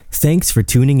Thanks for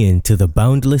tuning in to the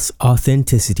Boundless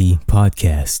Authenticity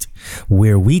podcast,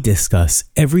 where we discuss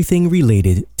everything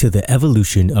related to the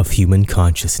evolution of human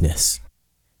consciousness.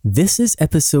 This is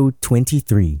episode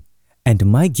 23, and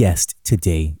my guest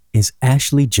today is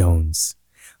Ashley Jones,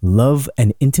 love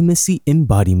and intimacy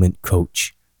embodiment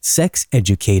coach, sex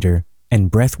educator,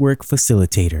 and breathwork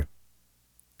facilitator.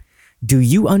 Do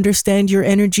you understand your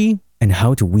energy and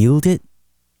how to wield it?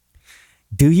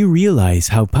 Do you realize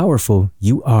how powerful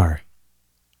you are?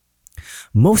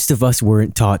 Most of us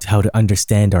weren't taught how to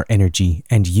understand our energy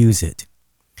and use it.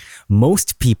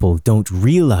 Most people don't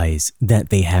realize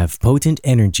that they have potent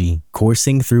energy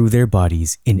coursing through their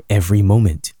bodies in every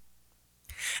moment.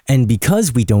 And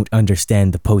because we don't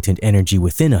understand the potent energy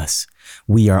within us,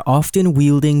 we are often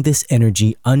wielding this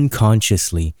energy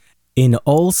unconsciously in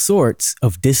all sorts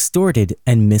of distorted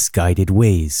and misguided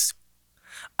ways.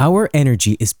 Our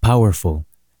energy is powerful,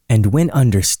 and when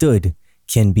understood,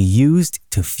 can be used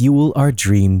to fuel our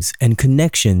dreams and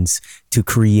connections to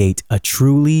create a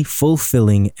truly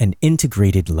fulfilling and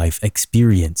integrated life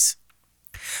experience.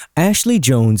 Ashley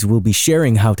Jones will be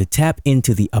sharing how to tap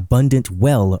into the abundant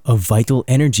well of vital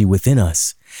energy within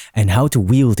us and how to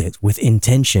wield it with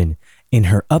intention in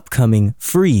her upcoming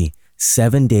free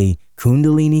 7-day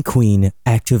Kundalini Queen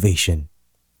activation.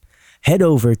 Head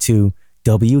over to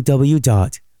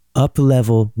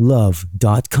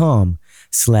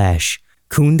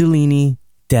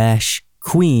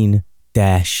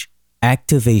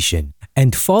www.uplevellove.com/Kundalini-Queen-activation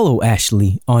and follow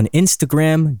Ashley on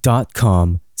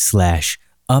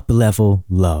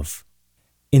Instagram.com/uplevellove.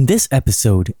 In this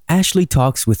episode, Ashley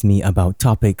talks with me about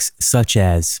topics such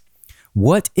as: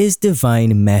 what is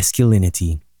divine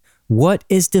masculinity? What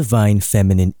is divine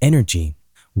feminine energy?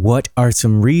 What are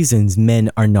some reasons men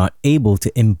are not able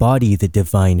to embody the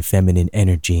divine feminine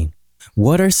energy?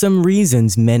 What are some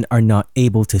reasons men are not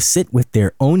able to sit with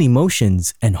their own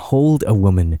emotions and hold a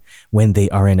woman when they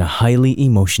are in a highly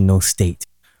emotional state?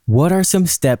 What are some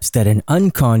steps that an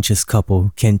unconscious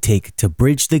couple can take to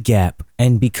bridge the gap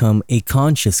and become a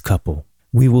conscious couple?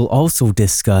 We will also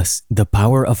discuss the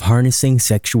power of harnessing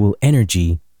sexual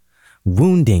energy,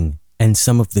 wounding, and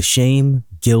some of the shame,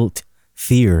 guilt,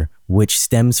 fear, which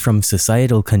stems from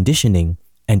societal conditioning,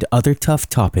 and other tough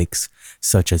topics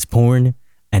such as porn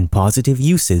and positive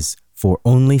uses for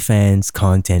OnlyFans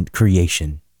content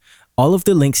creation. All of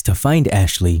the links to find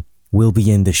Ashley will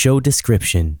be in the show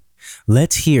description.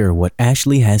 Let's hear what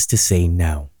Ashley has to say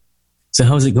now. So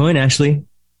how's it going, Ashley?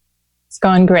 It's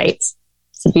going great.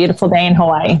 It's a beautiful day in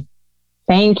Hawaii.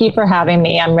 Thank you for having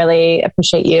me. I really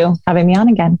appreciate you having me on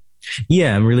again.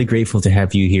 Yeah, I'm really grateful to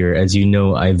have you here. As you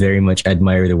know, I very much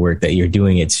admire the work that you're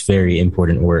doing. It's very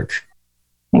important work.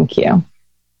 Thank you.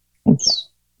 Thank you.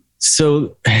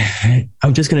 So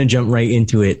I'm just going to jump right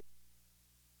into it.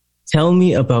 Tell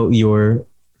me about your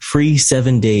free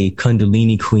 7-day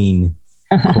Kundalini Queen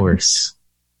course.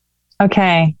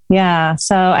 Okay. Yeah.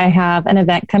 So I have an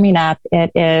event coming up. It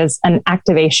is an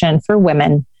activation for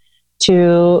women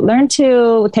to learn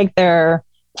to take their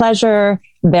pleasure,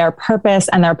 their purpose,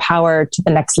 and their power to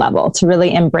the next level, to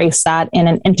really embrace that in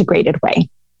an integrated way.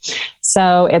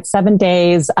 So it's 7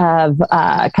 days of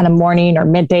kind of morning or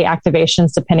midday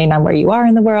activations, depending on where you are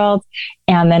in the world.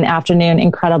 And then afternoon,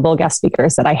 incredible guest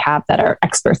speakers that I have that are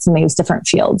experts in these different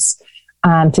fields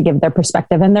to give their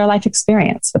perspective and their life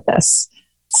experience with this.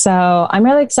 So I'm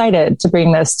really excited to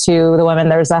bring this to the women.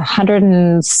 There's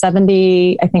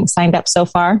 170, I think, signed up so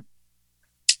far.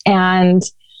 And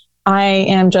I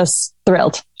am just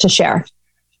thrilled to share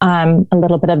a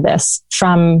little bit of this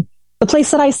from the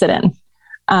place that I sit in,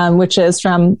 which is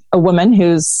from a woman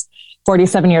who's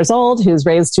 47 years old, who's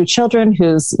raised 2 children,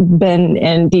 who's been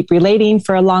in deep relating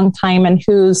for a long time, and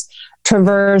who's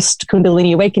traversed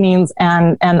Kundalini awakenings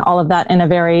and all of that in a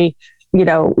very,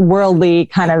 worldly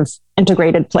kind of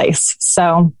integrated place.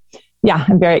 So yeah,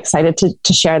 I'm very excited to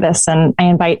share this. And I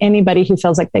invite anybody who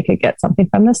feels like they could get something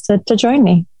from this to join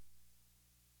me.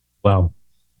 Wow.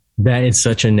 That is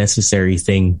such a necessary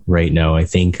thing right now. I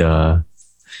think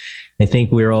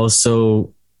we're all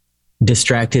so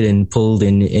distracted and pulled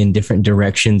in different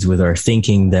directions with our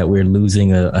thinking that we're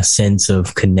losing a sense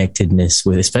of connectedness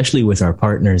with, especially with our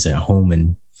partners at home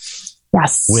and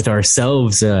yes, with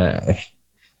ourselves. I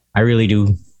really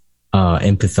do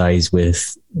empathize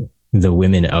with the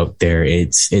women out there.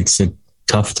 It's a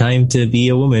tough time to be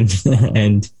a woman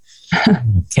and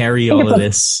carry all of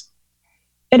this.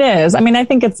 It is. I mean, I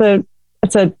think it's a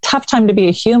tough time to be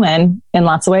a human in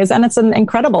lots of ways. And it's an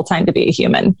incredible time to be a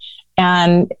human.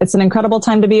 And it's an incredible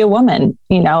time to be a woman,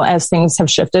 as things have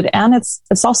shifted. And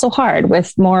it's also hard.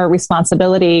 With more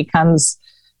responsibility comes,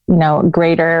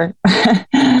 greater,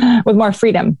 with more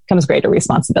freedom comes greater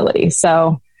responsibility.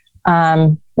 So,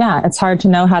 it's hard to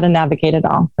know how to navigate it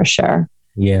all, for sure.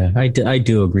 Yeah, I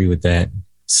do agree with that.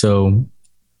 So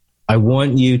I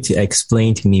want you to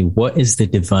explain to me, what is the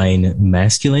divine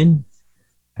masculine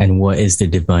and what is the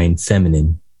divine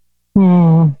feminine?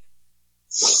 The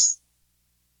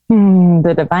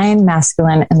divine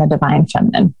masculine and the divine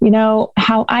feminine.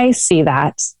 How I see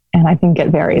that, and I think it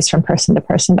varies from person to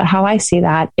person, but how I see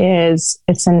that is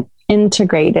it's an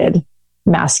integrated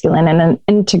masculine and an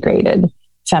integrated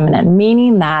feminine,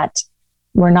 meaning that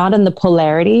we're not in the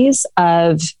polarities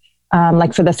of,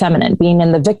 like for the feminine, being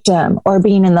in the victim or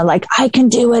being in the, like, I can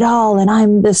do it all. And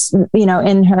I'm this,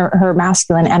 in her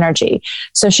masculine energy.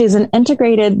 So she's an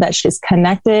integrated, that she's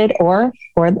connected, or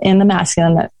in the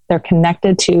masculine, that they're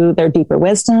connected to their deeper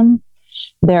wisdom.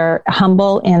 They're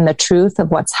humble in the truth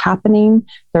of what's happening.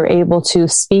 They're able to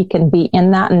speak and be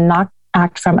in that and not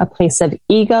act from a place of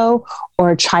ego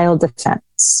or child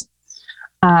defense.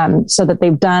 So that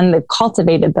they've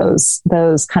cultivated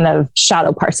those kind of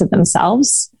shadow parts of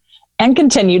themselves, and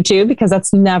continue to, because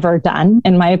that's never done,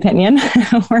 in my opinion.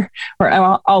 we're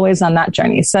always on that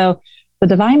journey. So the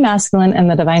divine masculine and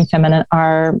the divine feminine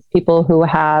are people who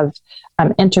have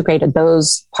integrated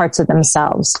those parts of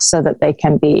themselves so that they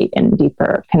can be in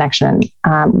deeper connection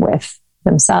with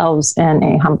themselves in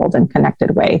a humbled and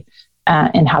connected way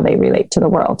in how they relate to the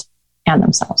world and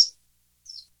themselves.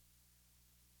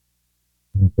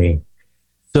 Okay.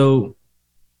 So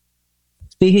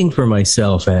speaking for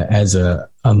myself as a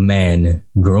man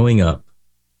growing up,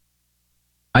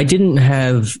 I didn't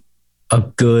have a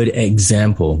good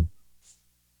example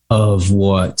of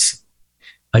what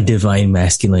a divine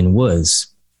masculine was.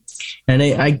 And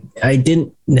I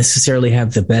didn't necessarily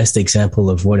have the best example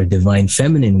of what a divine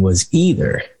feminine was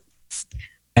either.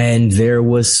 And there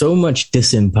was so much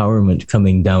disempowerment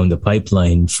coming down the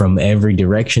pipeline from every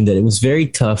direction that it was very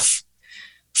tough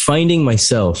finding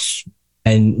myself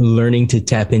and learning to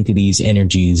tap into these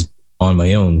energies on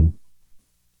my own.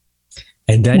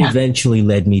 And that eventually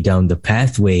led me down the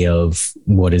pathway of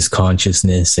what is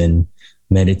consciousness and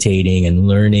meditating and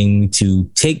learning to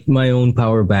take my own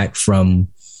power back from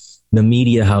the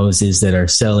media houses that are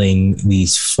selling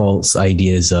these false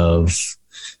ideas of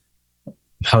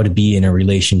how to be in a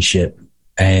relationship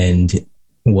and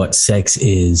what sex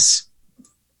is,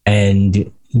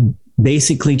 and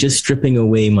basically just stripping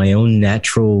away my own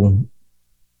natural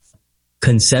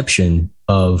conception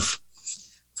of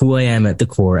who I am at the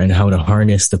core and how to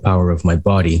harness the power of my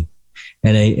body.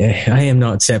 And I am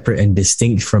not separate and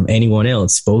distinct from anyone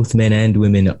else. Both men and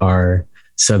women are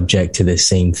subject to the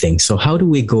same thing. So how do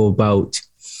we go about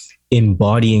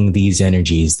embodying these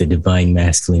energies, the divine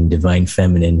masculine, divine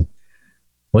feminine?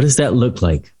 What does that look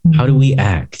like? Mm-hmm. How do we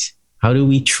act? How do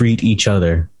we treat each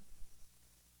other?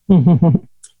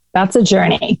 That's a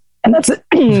journey. And that's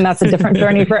a different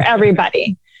journey for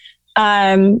everybody.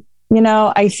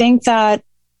 I think that,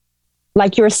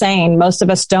 like you were saying, most of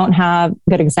us don't have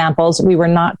good examples. We were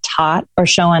not taught or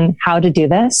shown how to do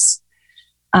this,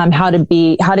 how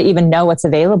to even know what's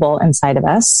available inside of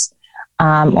us,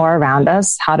 or around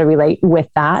us, how to relate with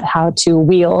that, how to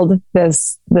wield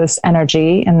this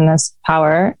energy and this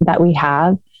power that we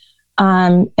have.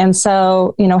 And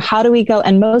so, how do we go?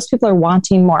 And most people are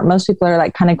wanting more. Most people are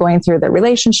like kind of going through their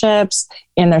relationships,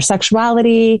 in their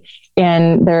sexuality,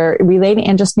 and they're relating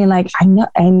and just being like, I know,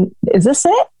 and is this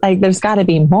it? Like, there's got to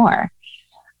be more.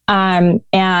 And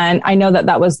I know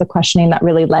that was the questioning that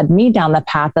really led me down the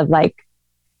path of like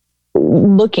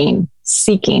looking,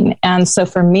 seeking. And so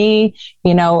for me,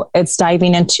 it's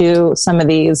diving into some of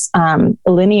these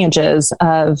lineages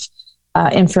of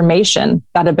information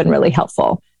that have been really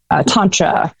helpful.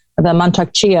 Tantra, the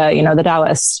Mantak Chia, the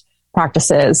Taoist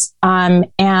practices, and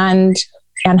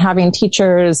having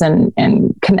teachers and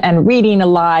reading a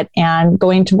lot and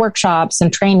going to workshops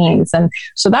and trainings. And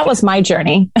so that was my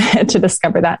journey to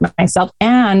discover that myself,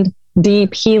 and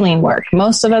deep healing work.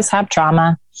 Most of us have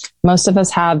trauma. Most of us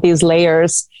have these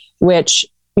layers, which,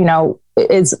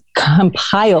 is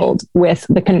compiled with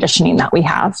the conditioning that we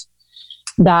have,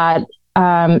 that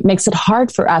makes it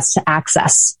hard for us to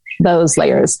access those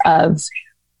layers of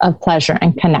pleasure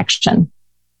and connection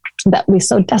that we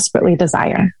so desperately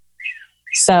desire.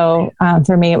 So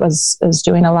for me, it was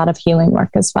doing a lot of healing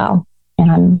work as well.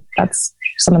 And that's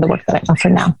some of the work that I offer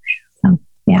now. So,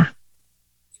 yeah.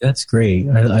 That's great.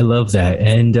 I love that.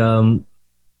 And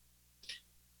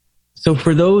so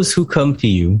for those who come to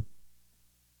you,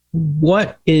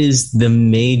 what is the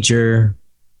major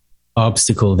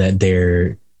obstacle that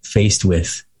they're faced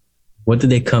with? What do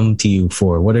they come to you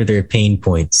for? What are their pain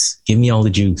points? Give me all the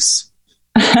juice.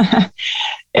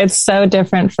 It's so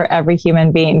different for every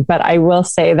human being. But I would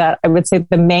say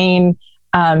the main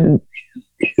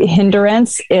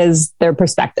hindrance is their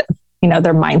perspective,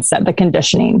 their mindset, the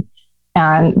conditioning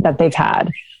and that they've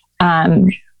had.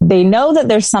 They know that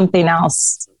there's something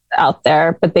else out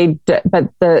there, but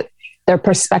their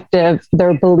perspective,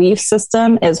 their belief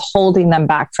system is holding them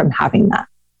back from having that.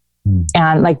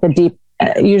 And like the deep,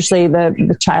 usually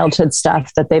the childhood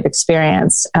stuff that they've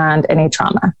experienced and any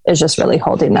trauma is just really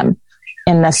holding them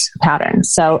in this pattern.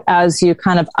 So as you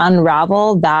kind of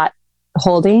unravel that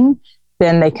holding,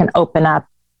 then they can open up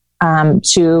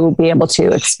to be able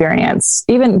to experience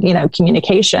even,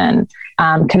 communication,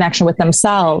 connection with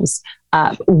themselves,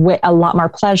 with a lot more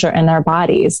pleasure in their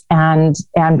bodies and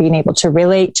being able to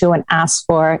relate to and ask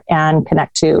for and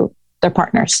connect to their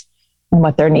partners and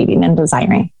what they're needing and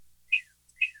desiring.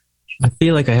 I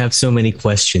feel like I have so many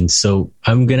questions. So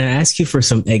I'm going to ask you for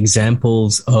some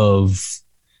examples of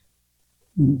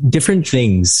different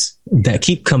things that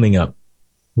keep coming up.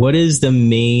 What is the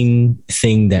main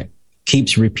thing that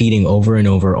keeps repeating over and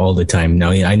over all the time?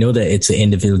 Now, I know that it's an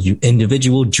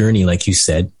individual journey, like you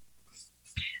said.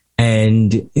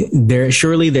 And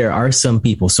there are some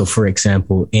people. So for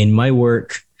example, in my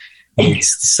work,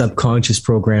 it's subconscious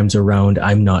programs around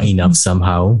I'm not enough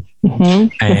somehow.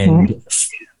 And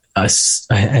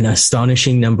an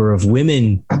astonishing number of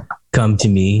women come to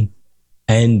me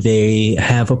and they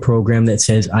have a program that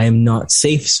says I am not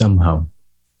safe somehow.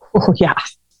 Oh, yeah.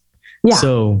 Yeah.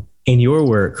 So in your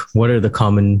work, what are the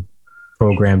common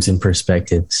programs and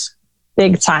perspectives?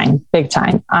 Big time.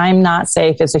 I'm not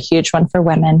safe is a huge one for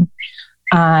women.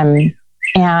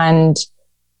 And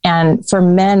for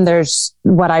men, there's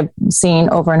what I've seen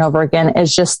over and over again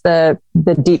is just the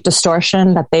deep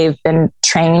distortion that they've been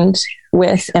trained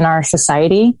with in our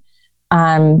society.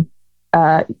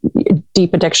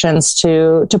 Deep addictions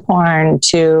to porn,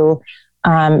 to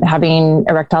having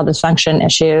erectile dysfunction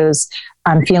issues,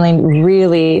 feeling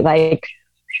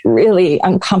really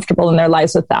uncomfortable in their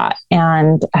lives with that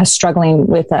and struggling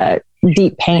with a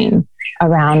deep pain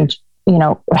around,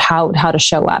 how to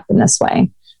show up in this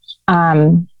way.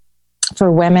 For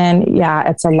women,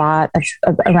 it's a lot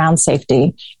of around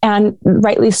safety, and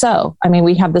rightly so. I mean,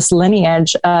 we have this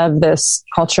lineage of this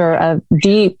culture of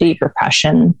deep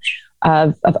repression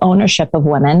of ownership of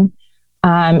women.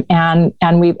 And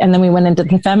then we went into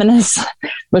the feminists,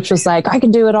 which was like, I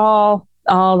can do it all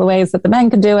the ways that the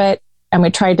men could do it. And we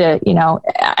tried to,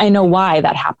 I know why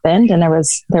that happened. And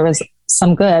there was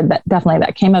some good that definitely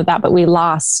that came of that, but we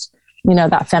lost,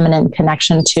 that feminine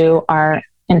connection to our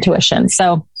intuition.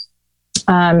 So,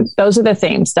 those are the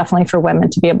themes definitely for women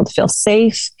to be able to feel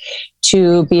safe,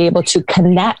 to be able to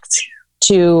connect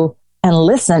to and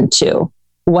listen to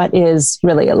what is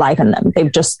really alive in them.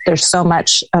 There's so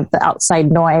much of the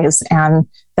outside noise and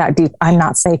that deep, I'm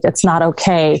not safe. It's not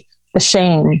okay. The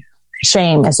shame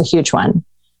is a huge one.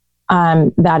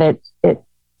 That it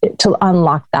to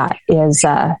unlock that is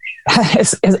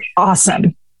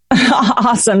awesome.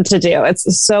 Awesome to do.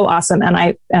 It's so awesome. And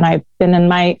I've been in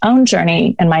my own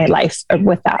journey in my life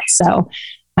with that. So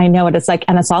I know what it's like.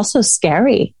 And it's also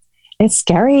scary. It's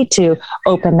scary to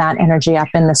open that energy up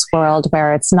in this world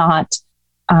where it's not,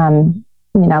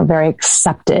 very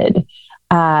accepted,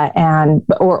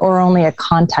 or only a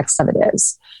context of it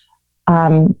is.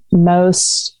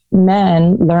 Most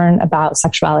men learn about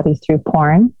sexuality through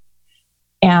porn,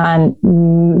 and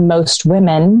most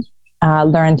women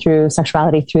learn through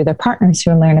sexuality through their partners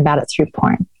who learn about it through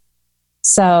porn.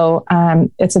 So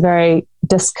it's a very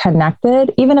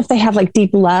disconnected, even if they have like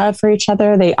deep love for each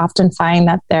other, they often find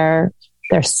that their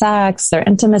sex, their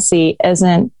intimacy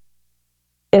isn't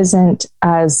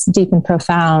as deep and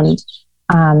profound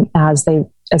as they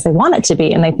want it to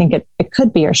be. And they think it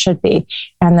could be or should be.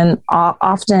 And then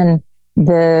often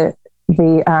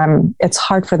it's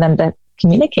hard for them to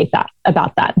communicate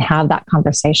about that and have that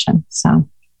conversation. So,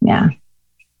 yeah.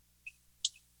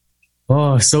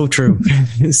 Oh, so true.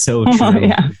 So true. Oh,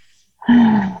 yeah.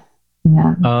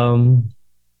 Yeah.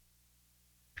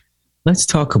 Let's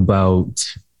talk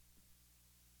about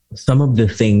some of the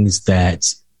things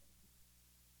that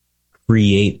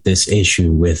create this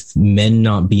issue with men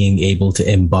not being able to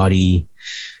embody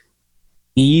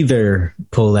either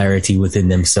polarity within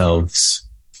themselves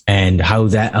and how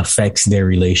that affects their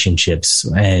relationships.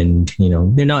 And,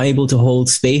 they're not able to hold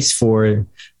space for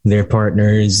their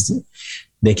partners.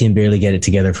 They can barely get it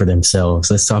together for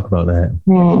themselves. Let's talk about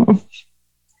that.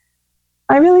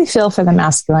 I really feel for the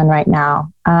masculine right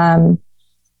now. And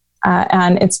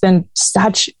it's been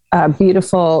such a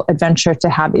beautiful adventure to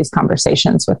have these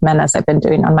conversations with men as I've been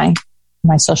doing on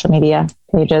my social media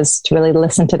pages, to really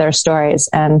listen to their stories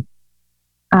and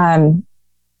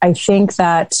I think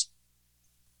that,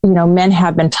 men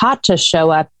have been taught to show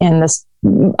up in this,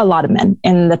 a lot of men,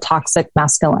 in the toxic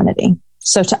masculinity.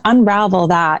 So to unravel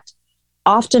that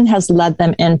often has led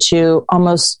them into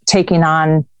almost taking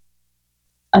on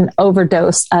an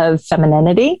overdose of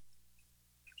femininity.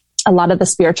 A lot of the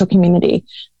spiritual community,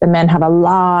 the men have a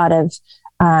lot of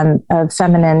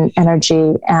feminine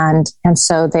energy, and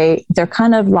so they're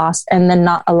kind of lost, and then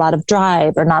not a lot of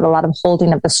drive, or not a lot of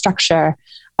holding of the structure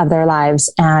of their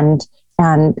lives, and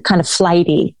kind of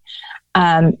flighty.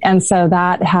 And so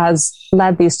that has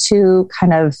led these two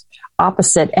kind of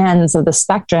opposite ends of the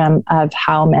spectrum of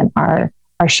how men are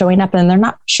showing up, and they're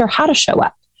not sure how to show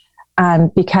up,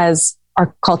 because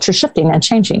our culture is shifting and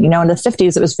changing. In the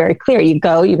 50s, it was very clear. You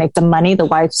go, you make the money, the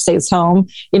wife stays home,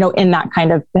 in that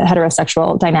kind of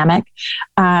heterosexual dynamic.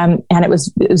 And it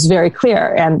was very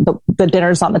clear. And the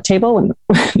dinner's on the table when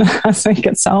the husband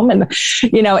gets home. And,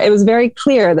 it was very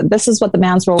clear that this is what the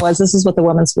man's role was. This is what the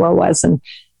woman's role was. And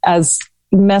as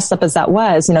messed up as that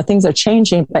was, things are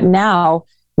changing, but now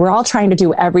we're all trying to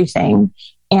do everything.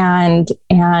 And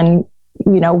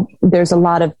there's a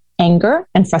lot of anger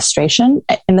and frustration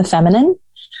in the feminine,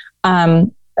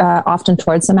 often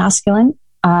towards the masculine.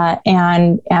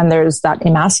 And there's that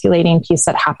emasculating piece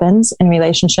that happens in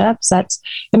relationships.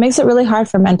 It makes it really hard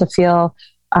for men to feel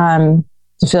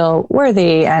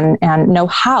worthy and know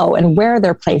how and where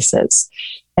their place is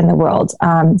in the world.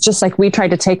 Just like we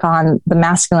tried to take on the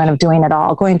masculine of doing it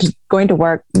all, going to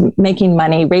work, making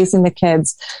money, raising the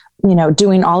kids,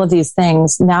 doing all of these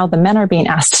things. Now the men are being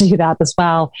asked to do that as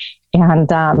well.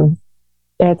 And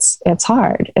it's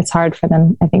hard. It's hard for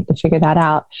them, I think, to figure that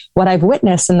out. What I've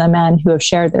witnessed in the men who have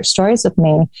shared their stories with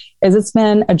me is it's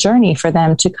been a journey for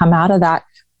them to come out of that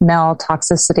male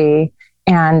toxicity,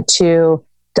 and to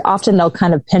often they'll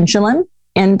kind of pendulum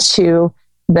into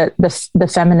the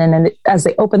feminine, and as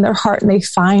they open their heart and they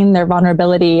find their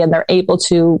vulnerability, and they're able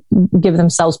to give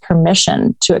themselves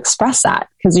permission to express that,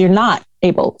 because you're not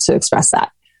able to express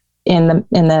that in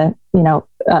the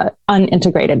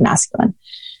unintegrated masculine.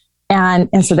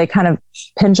 And so they kind of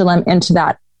pendulum into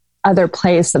that other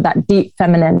place of that deep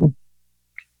feminine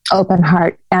open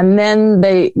heart. And then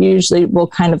they usually will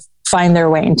kind of find their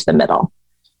way into the middle.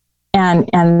 And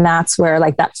that's where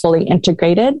like that fully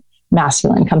integrated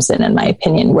masculine comes in my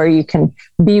opinion, where you can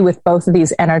be with both of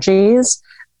these energies.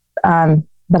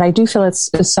 But I do feel it's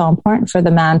so important for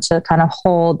the man to kind of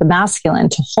hold the masculine,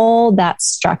 to hold that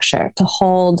structure, to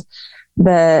hold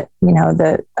I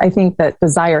think that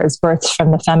desire is birthed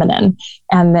from the feminine,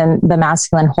 and then the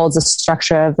masculine holds a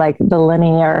structure of like the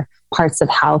linear parts of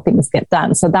how things get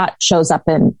done. So that shows up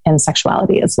in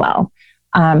sexuality as well.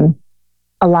 A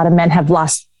lot of men have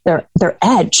lost their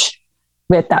edge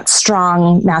with that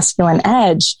strong masculine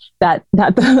edge that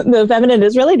the feminine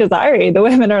is really desiring. The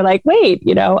women are like, wait,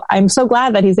 I'm so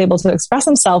glad that he's able to express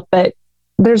himself, but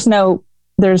there's no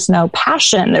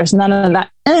passion. There's none of that.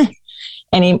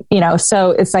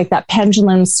 So it's like that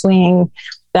pendulum swing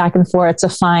back and forth to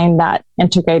find that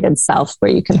integrated self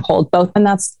where you can hold both. And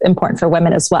that's important for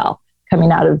women as well,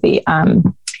 coming out of the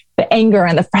anger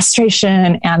and the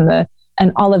frustration and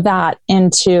all of that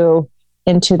into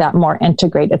that more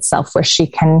integrated self where she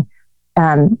can,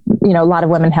 a lot of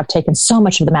women have taken so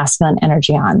much of the masculine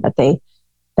energy on that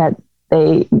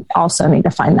they also need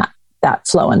to find that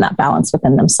flow and that balance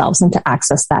within themselves, and to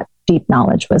access that deep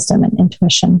knowledge, wisdom, and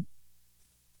intuition.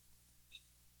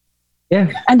 Yeah.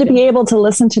 And to be able to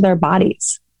listen to their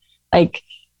bodies. Like,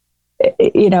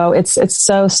 it's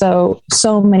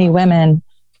so many women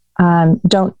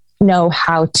don't know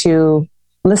how to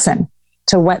listen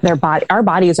to what our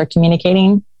bodies are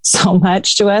communicating so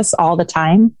much to us all the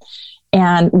time.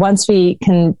 And once we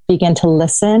can begin to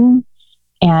listen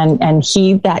and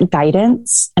heed that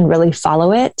guidance and really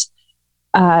follow it,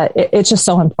 it's just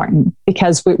so important,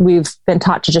 because we've been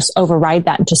taught to just override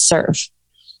that and to serve.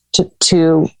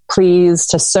 To please,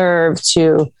 to serve,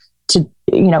 to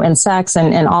in sex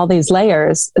and all these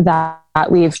layers that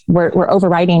we're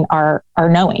overriding our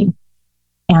knowing,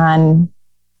 and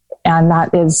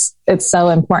it's so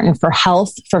important for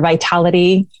health, for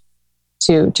vitality,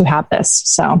 to have this.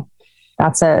 So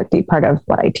that's a deep part of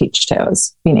what I teach too,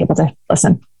 is being able to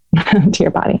listen to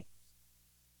your body.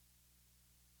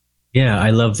 Yeah,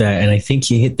 I love that, and I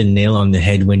think you hit the nail on the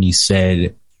head when you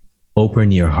said,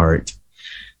 "Open your heart."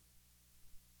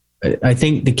 I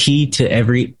think the key to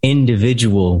every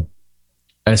individual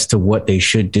as to what they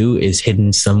should do is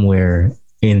hidden somewhere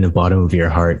in the bottom of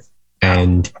your heart.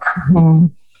 And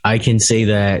I can say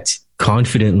that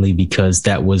confidently because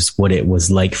that was what it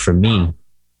was like for me,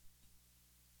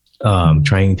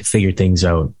 trying to figure things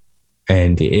out.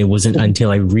 And it wasn't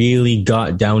until I really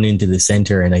got down into the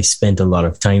center and I spent a lot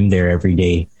of time there every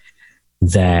day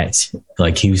that,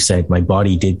 like you said, my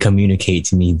body did communicate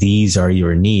to me, these are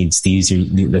your needs. These are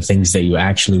the things that you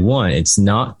actually want. It's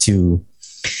not to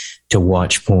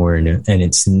watch porn, and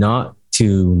it's not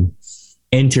to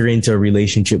enter into a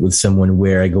relationship with someone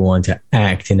where I go on to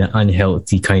act in an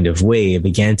unhealthy kind of way. I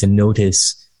began to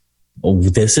notice, oh,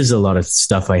 this is a lot of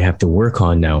stuff I have to work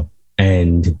on now.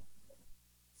 And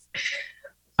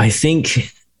I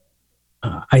think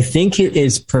it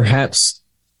is perhaps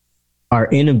our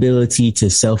inability to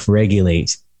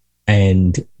self-regulate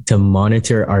and to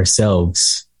monitor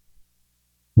ourselves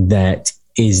that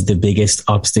is the biggest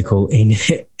obstacle in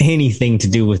anything to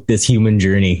do with this human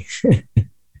journey.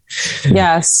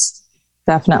 Yes,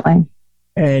 definitely.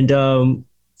 And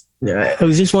I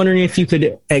was just wondering if you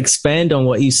could expand on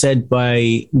what you said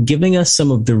by giving us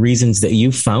some of the reasons that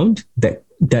you found that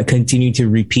continue to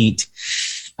repeat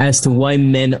as to why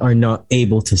men are not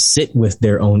able to sit with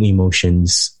their own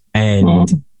emotions.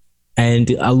 And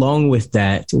along with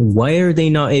that, why are they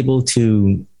not able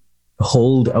to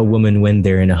hold a woman when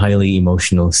they're in a highly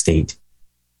emotional state?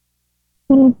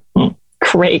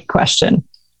 Great question.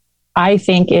 I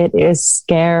think it is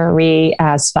scary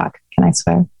as fuck. Can I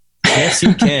swear? Yes,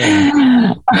 you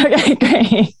can. Okay,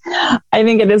 great. I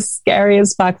think it is scary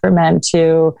as fuck for men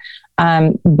to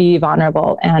be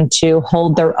vulnerable and to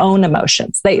hold their own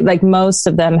emotions. They, like most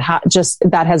of them,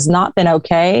 that has not been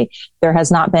okay.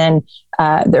 There's not been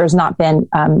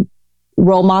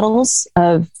role models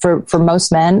for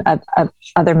most men of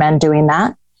other men doing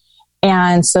that.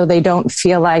 And so they don't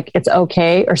feel like it's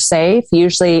okay or safe.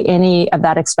 Usually any of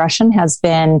that expression has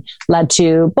been led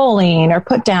to bullying or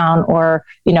put down or,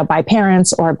 by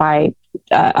parents or by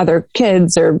other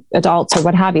kids or adults or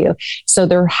what have you. So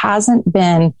there hasn't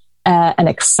been an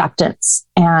acceptance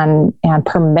and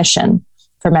permission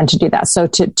for men to do that. So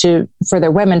for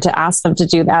their women to ask them to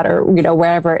do that or,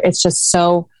 wherever, it's just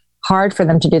so hard for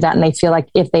them to do that. And they feel like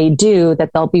if they do,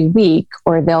 that they'll be weak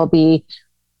or they'll be,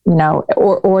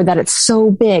 or that it's so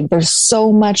big. There's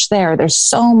so much there. There's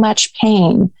so much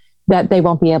pain that they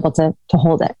won't be able to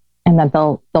hold it. And that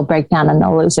they'll break down and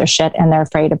they'll lose their shit. And they're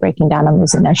afraid of breaking down and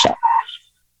losing their shit.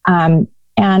 And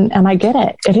I get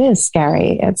it. It is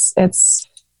scary.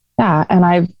 Yeah. And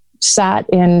I've sat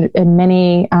in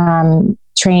many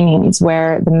trainings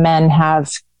where the men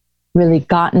have really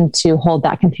gotten to hold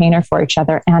that container for each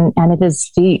other. And it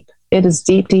is deep. It is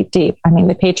deep, deep, deep. I mean,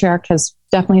 the patriarch has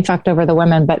definitely fucked over the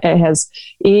women, but it has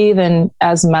even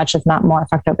as much, if not more,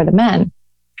 fucked over the men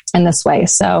in this way.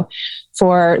 So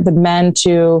for the men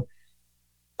to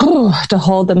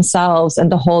hold themselves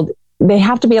and they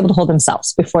have to be able to hold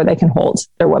themselves before they can hold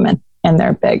their women and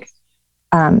their big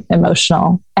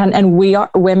emotional. And we are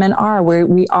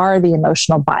the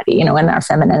emotional body, in our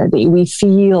femininity. We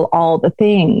feel all the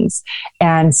things.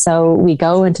 And so we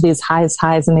go into these highs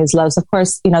and these lows. Of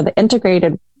course, the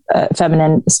integrated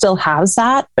feminine still has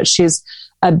that, but she's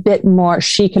a bit more,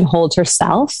 she can hold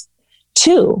herself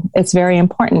too. It's very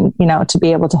important, to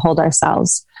be able to hold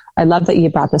ourselves. I love that you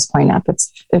brought this point up.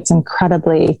 It's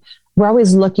incredibly, we're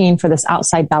always looking for this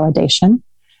outside validation.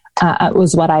 It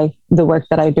was the work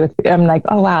that I do. I'm like,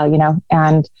 oh, wow,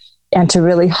 and to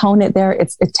really hone it there,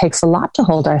 it takes a lot to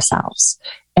hold ourselves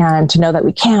and to know that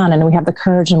we can, and we have the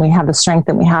courage and we have the strength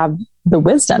and we have the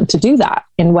wisdom to do that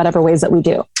in whatever ways that we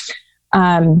do.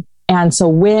 And so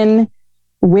when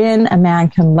a man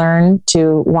can learn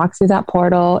to walk through that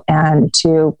portal and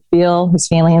to feel his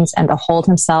feelings and to hold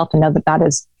himself and know that that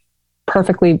is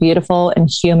perfectly beautiful and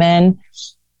human,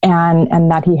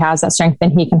 and that he has that strength,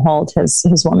 then he can hold his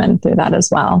woman through that as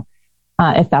well.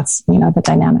 If that's, the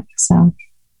dynamic. So,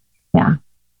 yeah.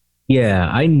 Yeah,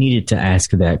 I needed to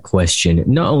ask that question,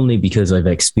 not only because I've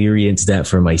experienced that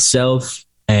for myself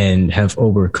and have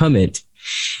overcome it.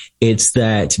 It's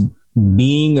that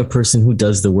being a person who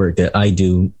does the work that I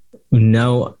do,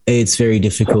 now it's very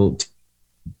difficult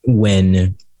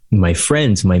when my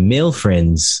male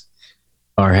friends,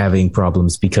 are having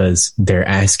problems because they're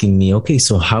asking me, okay,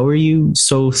 so how are you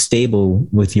so stable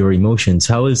with your emotions?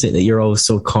 How is it that you're always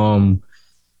so calm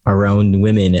around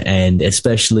women? And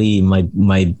especially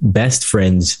my best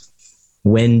friends,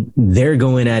 when they're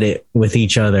going at it with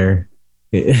each other,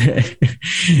 and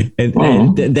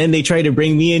then they try to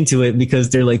bring me into it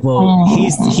because they're like, well,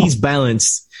 he's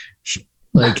balanced.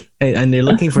 Like, and they're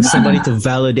looking for somebody to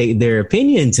validate their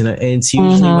opinions. And it's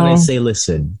usually when I say,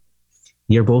 listen,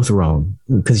 you're both wrong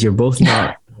because you're both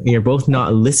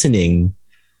not listening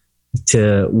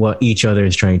to what each other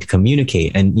is trying to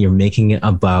communicate. And you're making it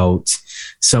about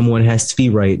someone has to be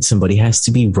right, somebody has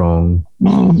to be wrong.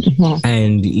 Mm-hmm.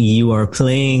 And you are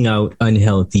playing out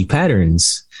unhealthy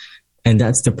patterns. And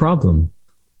that's the problem.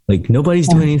 Like, nobody's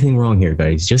doing anything wrong here,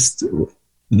 guys. Just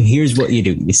here's what you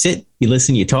do. You sit, you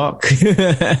listen, you talk.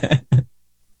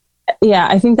 Yeah,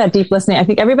 I think that deep listening, I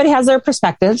think everybody has their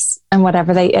perspectives and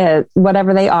whatever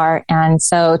they are. And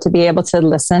so to be able to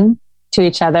listen to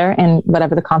each other and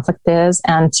whatever the conflict is,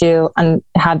 and to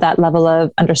have that level of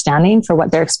understanding for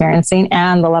what they're experiencing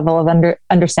and the level of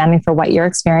understanding for what you're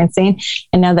experiencing,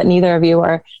 and know that neither of you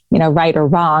are, right or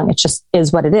wrong. It just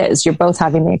is what it is. You're both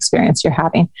having the experience you're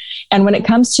having. And when it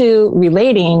comes to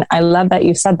relating, I love that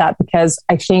you said that, because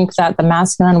I think that the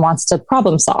masculine wants to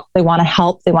problem solve. They want to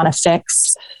help. They want to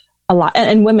fix a lot.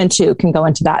 And women too can go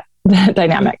into that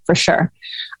dynamic for sure.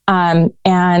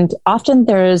 And often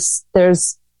there's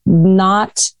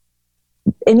not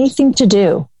anything to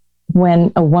do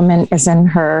when a woman is in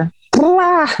her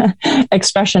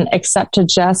expression, except to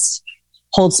just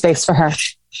hold space for her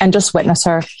and just witness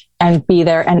her and be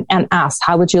there and ask,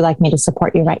 how would you like me to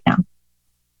support you right now?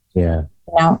 Yeah.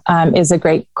 Is a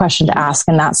great question to ask.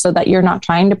 And that's so that you're not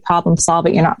trying to problem solve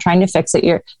it. You're not trying to fix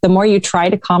it. The more you try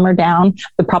to calm her down,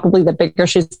 the bigger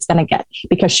she's going to get,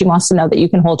 because she wants to know that you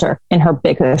can hold her in her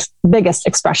biggest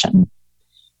expression.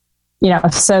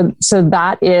 So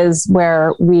that is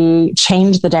where we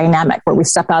change the dynamic, where we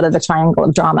step out of the triangle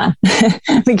of drama.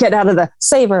 We get out of the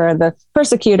saver, the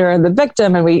persecutor, the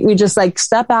victim, and we just like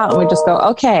step out and we just go,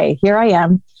 okay, here I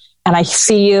am, and I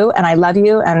see you, and I love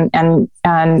you,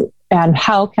 and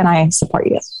how can I support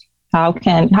you? How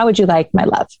would you like my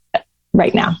love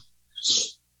right now?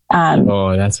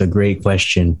 That's a great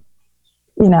question.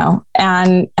 And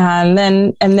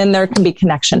then there can be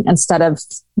connection instead of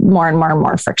more and more and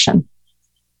more friction.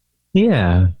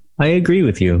 Yeah, I agree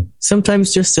with you.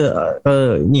 Sometimes just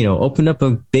open up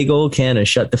a big old can of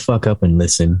shut the fuck up and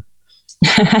listen.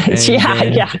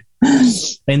 Yeah.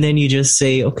 And then you just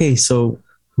say, okay, so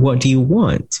what do you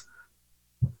want?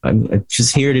 I'm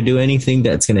just here to do anything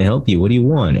that's going to help you. What do you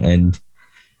want? And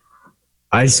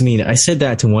I said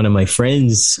that to one of my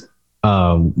friends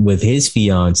with his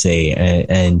fiance,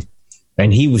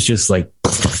 and he was just like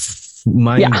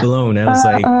mind blown. I was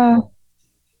like,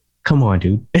 come on,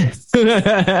 dude.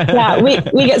 Yeah,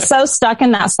 we get so stuck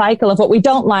in that cycle of what we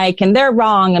don't like and they're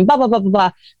wrong and blah, blah, blah, blah,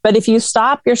 blah. But if you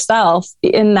stop yourself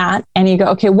in that and you go,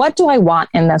 okay, what do I want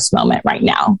in this moment right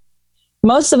now?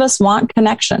 Most of us want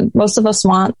connection. Most of us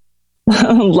want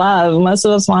love. Most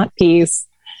of us want peace.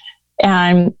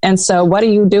 And so what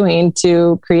are you doing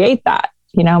to create that?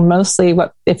 Mostly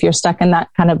if you're stuck in that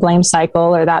kind of blame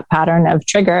cycle or that pattern of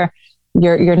trigger,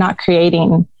 you're not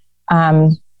creating,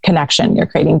 connection, you're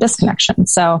creating disconnection.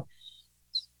 So,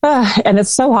 and it's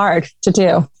so hard to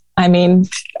do. I mean,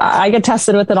 I get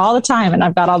tested with it all the time, and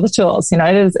I've got all the tools.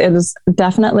 It is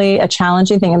definitely a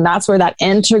challenging thing. And that's where that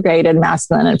integrated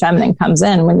masculine and feminine comes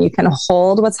in. When you can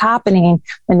hold what's happening,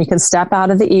 then you can step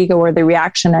out of the ego or the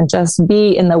reaction and just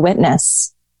be in the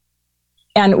witness.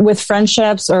 And with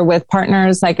friendships or with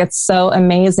partners, like, it's so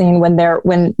amazing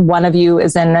when one of you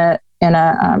is in a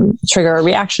trigger or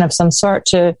reaction of some sort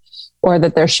or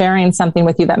that they're sharing something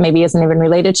with you that maybe isn't even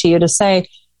related to you, to say,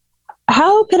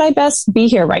 how could I best be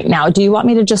here right now? Do you want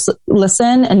me to just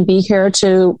listen and be here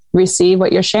to receive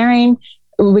what you're sharing?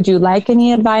 Would you like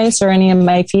any advice or any of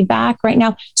my feedback right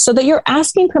now? So that you're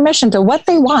asking permission to what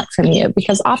they want from you,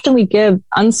 because often we give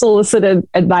unsolicited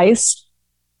advice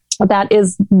that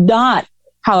is not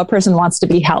how a person wants to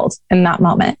be held in that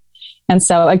moment. And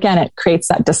so again, it creates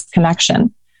that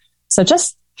disconnection. So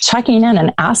just checking in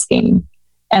and asking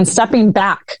and stepping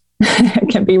back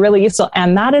can be really useful.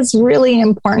 And that is really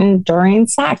important during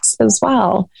sex as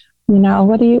well.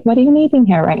 What are you needing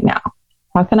here right now?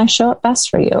 How can I show up best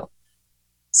for you?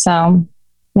 So,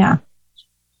 yeah.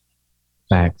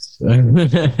 Facts.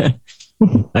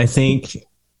 I think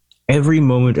every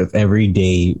moment of every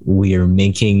day we are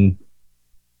making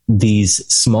these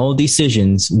small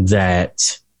decisions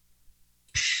that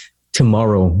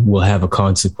tomorrow will have a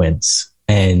consequence.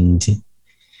 And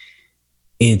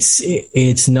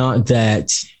it's not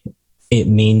that it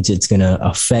means it's going to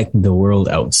affect the world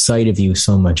outside of you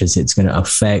so much as it's going to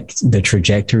affect the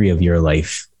trajectory of your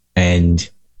life. And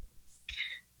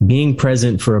being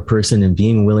present for a person and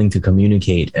being willing to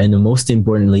communicate, and most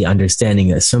importantly, understanding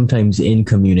that sometimes in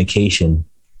communication,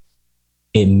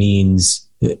 it means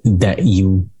that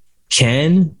you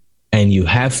can and you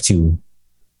have to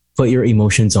put your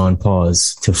emotions on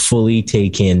pause to fully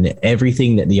take in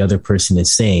everything that the other person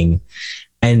is saying.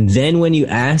 And then when you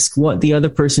ask what the other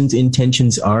person's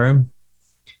intentions are,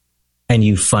 and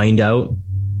you find out,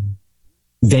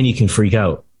 then you can freak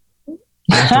out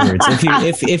afterwards.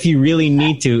 if you really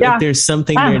need to, if there's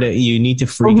something there that you need to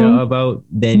freak out about,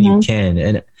 then you can.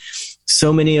 And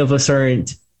so many of us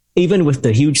aren't, even with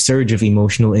the huge surge of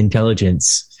emotional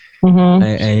intelligence, and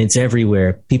it's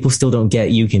everywhere, people still don't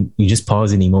get you just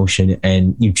pause an emotion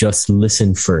and you just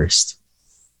listen first,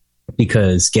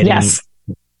 because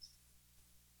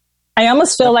I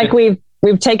almost feel like we've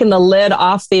taken the lid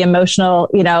off the emotional,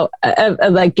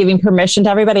 like giving permission to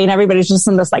everybody, and everybody's just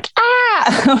in this like,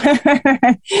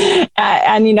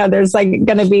 and there's like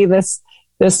going to be this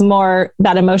more,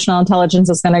 that emotional intelligence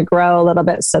is going to grow a little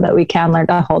bit so that we can learn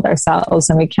to hold ourselves,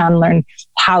 and we can learn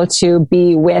how to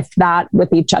be with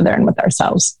each other and with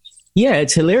ourselves. Yeah,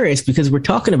 it's hilarious because we're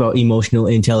talking about emotional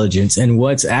intelligence, and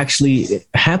what's actually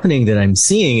happening that I'm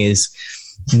seeing is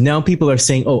now people are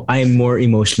saying, oh, I am more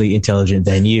emotionally intelligent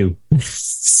than you.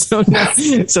 So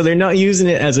they're not using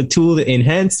it as a tool to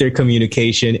enhance their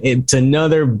communication. It's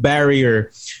another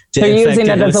barrier to they're using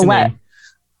it listening.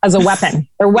 as a weapon.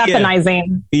 They're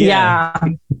weaponizing. Yeah.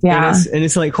 And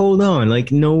it's like, hold on,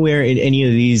 like nowhere in any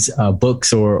of these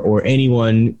books or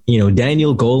anyone,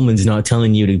 Daniel Goleman's not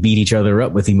telling you to beat each other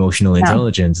up with emotional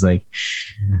intelligence. Like,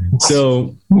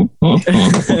 so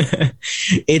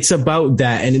it's about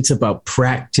that, and it's about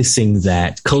practicing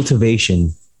that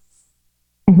cultivation.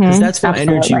 Because that's what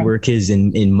energy work is,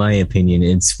 in my opinion.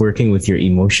 It's working with your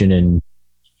emotion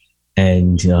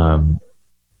and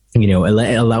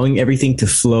allowing everything to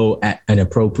flow at an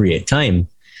appropriate time.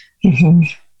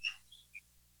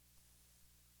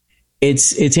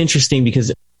 It's interesting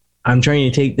because I'm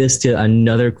trying to take this to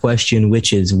another question,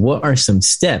 which is, what are some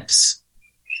steps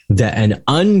that an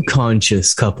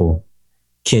unconscious couple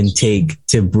can take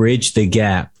to bridge the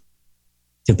gap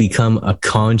to become a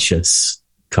conscious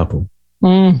couple?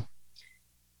 I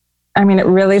mean, it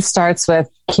really starts with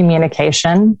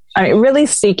communication. I mean, really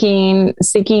seeking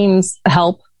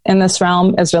help in this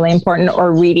realm is really important,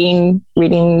 or reading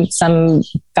some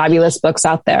fabulous books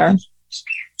out there.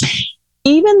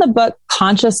 Even the book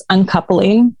Conscious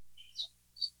Uncoupling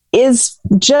is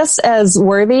just as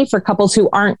worthy for couples who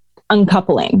aren't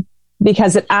uncoupling,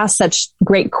 because it asks such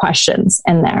great questions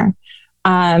in there.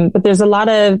 But there's a lot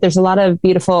of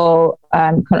beautiful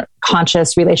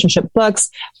conscious relationship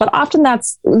books, but often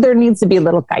there needs to be a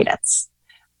little guidance.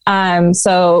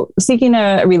 So seeking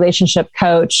a relationship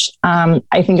coach,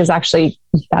 I think is actually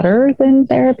better than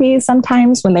therapy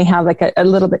sometimes, when they have like a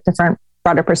little bit different,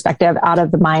 broader perspective out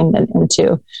of the mind and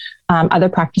into other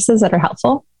practices that are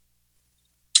helpful.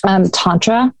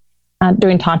 Tantra,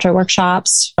 doing Tantra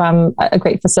workshops from a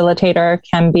great facilitator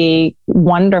can be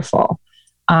wonderful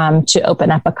to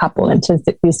open up a couple into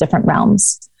these different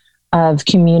realms of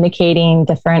communicating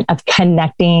of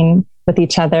connecting with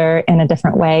each other in a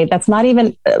different way. That's not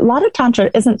even, a lot of Tantra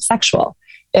isn't sexual.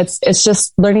 It's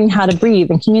just learning how to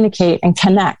breathe and communicate and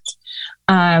connect.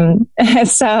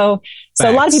 So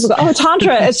a lot of people go, oh,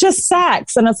 Tantra, it's just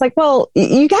sex. And it's like, well,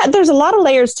 there's a lot of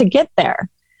layers to get there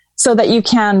so that you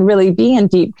can really be in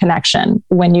deep connection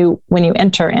when you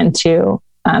enter into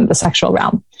the sexual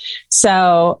realm.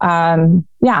 So, and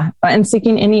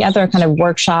seeking any other kind of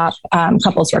workshop,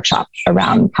 couples workshop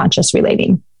around conscious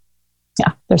relating.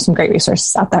 Yeah, there's some great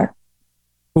resources out there.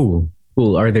 Cool.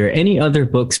 Are there any other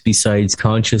books besides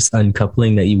Conscious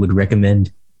Uncoupling that you would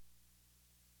recommend?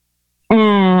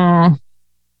 Let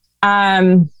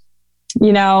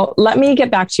me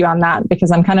get back to you on that,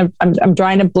 because I'm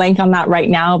drawing a blank on that right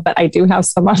now, but I do have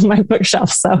some on my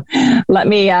bookshelf. So let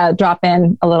me drop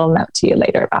in a little note to you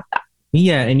later about that.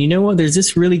 Yeah. And you know what? There's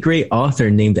this really great author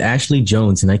named Ashley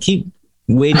Jones, and I keep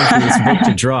waiting for this book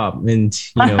to drop, and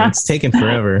it's taken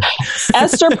forever.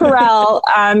 Esther Perel,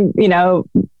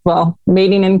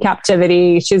 Mating in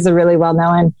Captivity. She's a really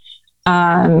well-known,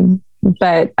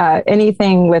 but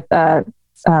anything with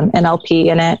NLP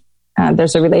in it.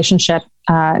 There's a relationship,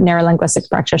 neurolinguistic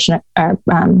practitioner.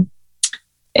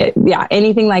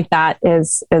 Anything like that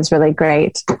is really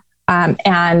great.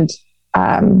 And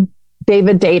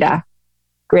David Data,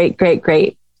 great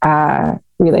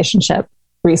relationship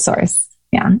resource.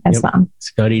 Yeah, as well.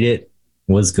 Studied it,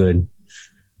 was good.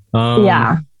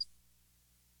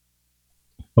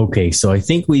 Okay, so I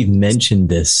think we've mentioned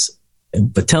this,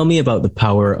 but tell me about the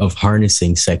power of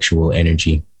harnessing sexual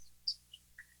energy.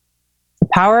 The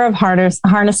power of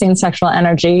harnessing sexual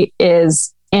energy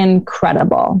is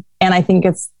incredible. And I think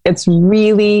it's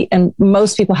really, and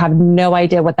most people have no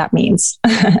idea what that means.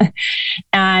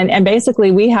 and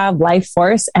basically we have life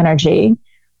force energy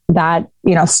that,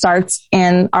 starts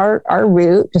in our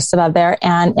root just above there.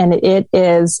 And it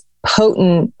is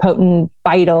potent,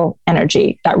 vital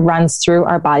energy that runs through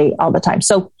our body all the time.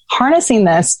 So harnessing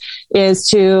this is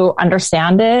to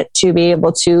understand it, to be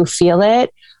able to feel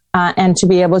it, and to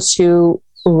be able to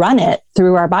run it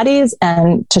through our bodies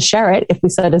and to share it, if we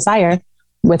so desire,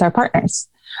 with our partners.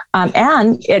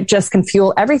 And it just can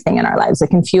fuel everything in our lives. It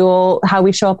can fuel how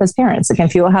we show up as parents. It can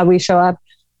fuel how we show up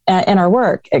in our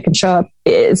work. It can show up.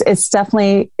 It's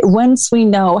definitely, once we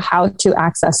know how to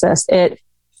access this, it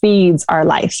feeds our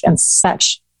life in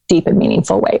such deep and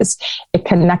meaningful ways. It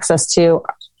connects us to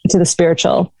the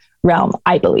spiritual realm,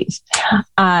 I believe.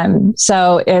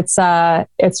 So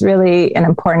it's really an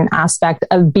important aspect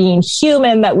of being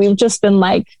human that we've just been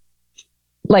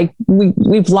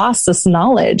we've lost this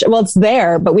knowledge. Well, it's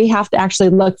there, but we have to actually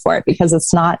look for it because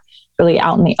it's not really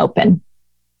out in the open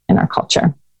in our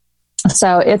culture.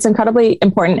 So it's incredibly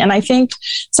important. And I think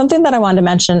something that I wanted to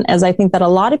mention is I think that a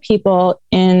lot of people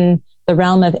in the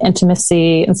realm of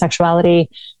intimacy and sexuality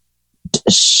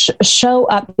show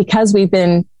up because we've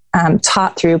been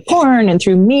taught through porn and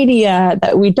through media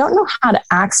that we don't know how to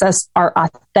access our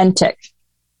authentic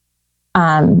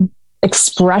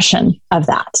expression of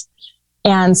that.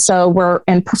 And so we're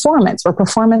in performance, we're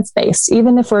performance based.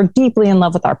 Even if we're deeply in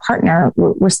love with our partner,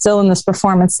 we're still in this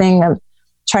performance thing of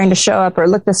trying to show up or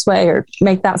look this way or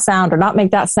make that sound or not make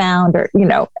that sound or,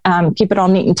 keep it all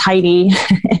neat and tidy.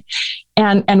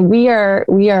 and we are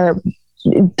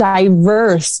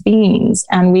diverse beings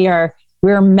and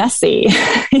we're messy,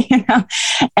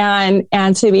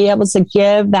 and to be able to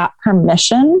give that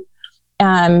permission,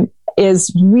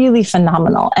 is really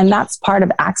phenomenal. And that's part of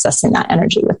accessing that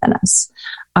energy within us,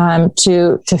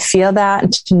 to feel that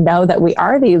and to know that we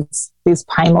are these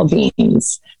primal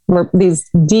beings. We're these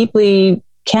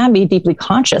can be deeply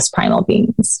conscious primal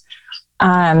beings.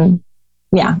 I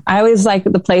always like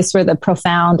the place where the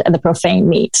profound and the profane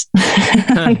meet.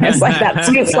 It's like that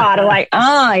sweet spot of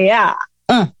oh yeah.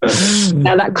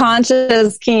 Now that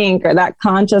conscious kink or that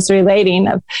conscious relating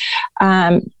of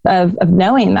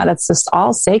knowing that it's just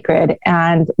all sacred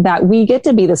and that we get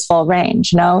to be this full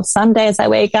range. Some days I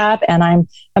wake up and I'm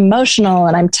emotional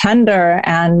and I'm tender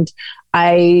and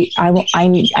I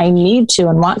need to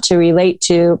and want to relate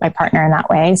to my partner in that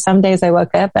way. Some days I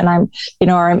woke up and I'm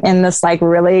in this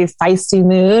really feisty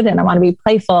mood and I want to be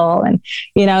playful. And,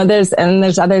 there's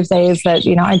other days that,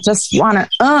 I just want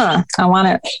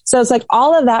to, so it's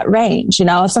all of that range,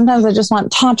 sometimes I just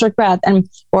want tantric breath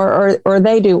or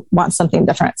they do want something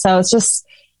different. So it's just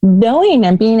knowing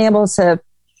and being able to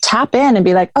tap in and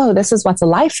be oh, this is what's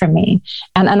alive for me.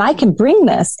 And I can bring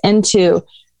this into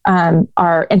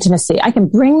our intimacy. I can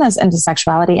bring this into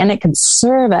sexuality and it can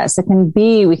serve us.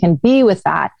 We can be with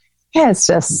that. Yeah, it's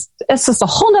just a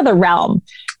whole nother realm.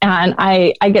 And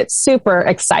I get super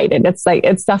excited.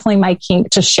 It's definitely my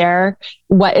kink to share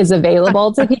what is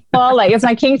available to people. It's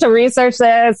my kink to research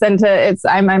this and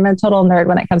I'm a total nerd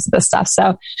when it comes to this stuff.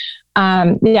 So,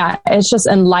 it's just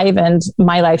enlivened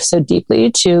my life so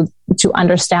deeply to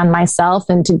understand myself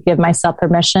and to give myself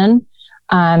permission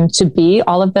to be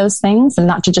all of those things and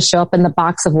not to just show up in the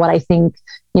box of what I think,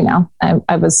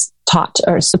 I was taught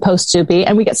or supposed to be.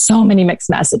 And we get so many mixed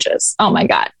messages. Oh my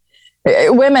God.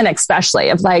 Women, especially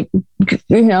of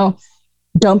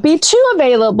don't be too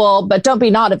available, but don't be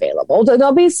not available.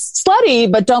 Don't be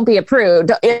slutty, but don't be a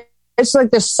prude. It's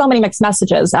there's so many mixed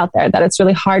messages out there that it's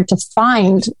really hard to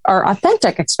find our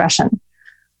authentic expression,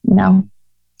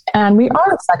 and we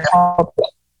are sexual.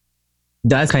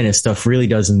 That kind of stuff really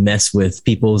does mess with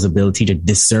people's ability to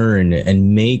discern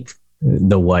and make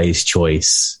the wise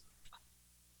choice.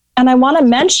 And I want to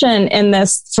mention in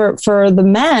this for the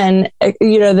men,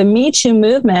 the Me Too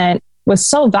movement was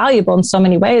so valuable in so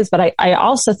many ways, but I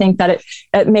also think that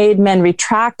it made men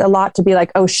retract a lot to be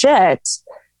oh shit,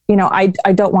 I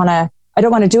don't want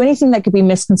to do anything that could be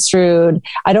misconstrued.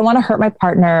 I don't want to hurt my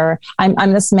partner.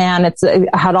 I'm this man.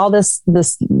 I had all this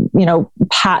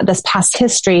past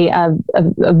history of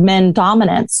men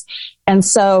dominance. And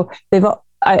so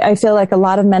I feel a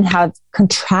lot of men have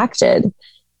contracted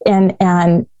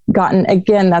and gotten,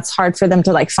 again, that's hard for them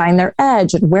to find their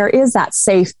edge. And where is that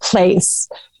safe place?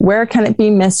 Where can it be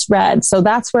misread? So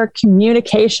that's where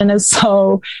communication is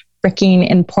so freaking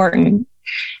important.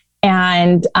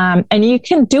 And you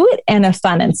can do it in a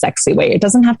fun and sexy way. It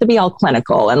doesn't have to be all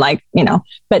clinical and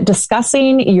but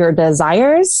discussing your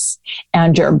desires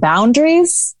and your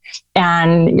boundaries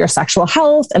and your sexual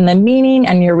health and the meaning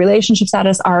and your relationship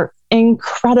status are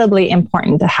incredibly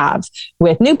important to have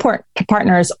with new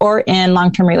partners or in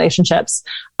long-term relationships.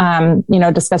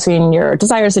 Discussing your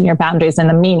desires and your boundaries and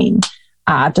the meaning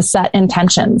to set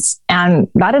intentions. And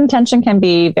that intention can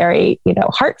be very,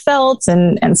 heartfelt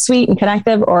and sweet and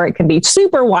connective, or it can be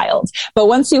super wild. But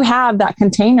once you have that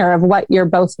container of what you're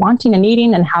both wanting and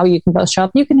needing and how you can both show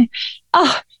up,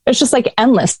 it's just like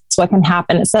endless what can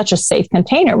happen. It's such a safe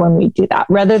container when we do that,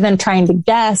 rather than trying to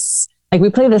guess. Like, we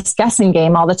play this guessing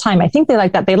game all the time. I think they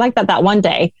like that. They like that one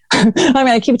day.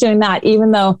 I keep doing that,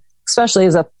 even though, especially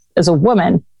as a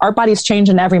woman, our bodies change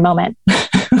in every moment.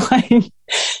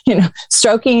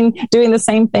 Stroking, doing the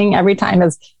same thing every time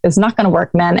is not going to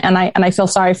work, men. And I feel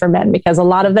sorry for men, because a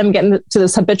lot of them get into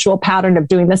this habitual pattern of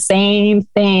doing the same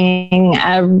thing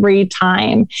every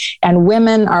time. And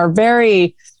women are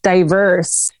very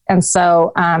diverse. And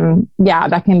so,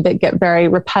 that can get very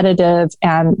repetitive,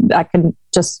 and that can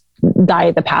just die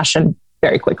the passion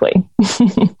very quickly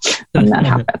when that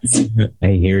happens. I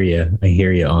hear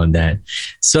you on that.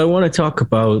 So I want to talk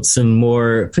about some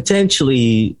more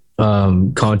potentially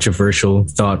controversial,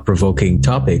 thought-provoking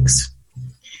topics.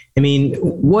 I mean,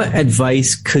 what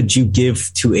advice could you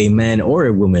give to a man or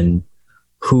a woman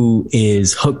who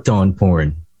is hooked on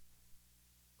porn,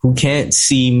 who can't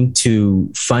seem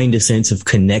to find a sense of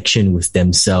connection with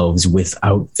themselves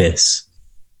without this?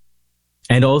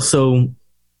 And also,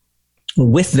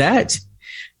 with that,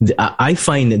 I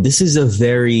find that this is a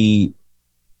very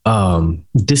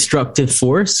destructive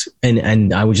force.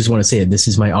 And I would just want to say that this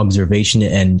is my observation,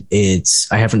 and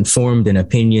I haven't formed an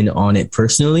opinion on it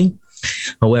personally.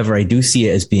 However, I do see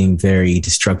it as being very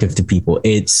destructive to people.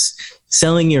 It's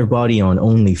selling your body on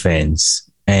OnlyFans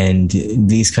and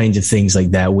these kinds of things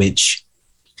like that, which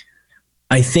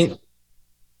I think,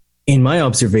 in my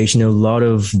observation, a lot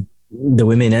of the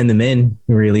women and the men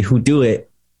really who do it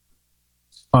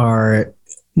are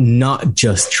not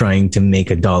just trying to make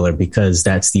 $1 because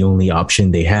that's the only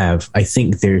option they have. I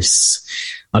think there's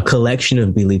a collection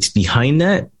of beliefs behind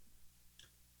that,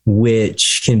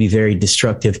 which can be very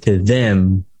destructive to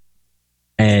them,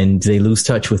 and they lose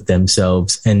touch with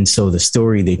themselves. And so the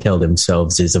story they tell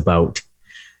themselves is about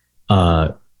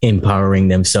empowering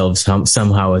themselves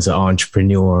somehow as an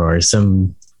entrepreneur or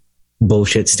some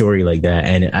bullshit story like that.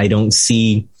 And I don't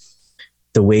see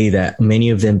the way that many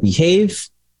of them behave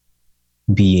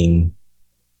being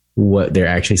what they're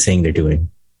actually saying they're doing.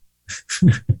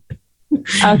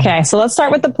 Okay, so let's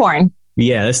start with the porn.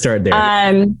 Yeah, let's start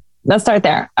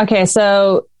there. Okay,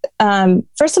 so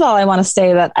first of all, I want to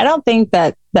say that I don't think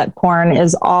that porn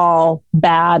is all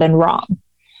bad and wrong.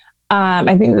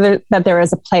 I think that there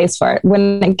is a place for it.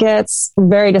 When it gets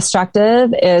very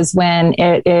destructive is when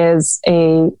it's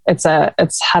a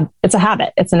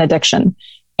habit, it's an addiction.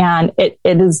 And it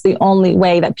is the only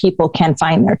way that people can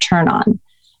find their turn on.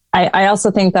 I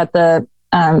also think that the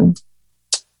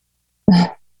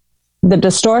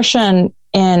distortion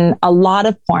in a lot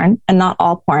of porn, and not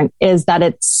all porn, is that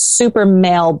it's super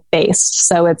male based.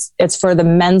 So it's for the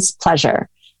men's pleasure,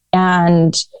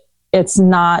 and it's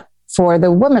not for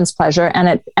the woman's pleasure.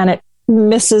 And it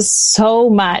misses so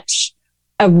much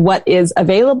of what is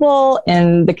available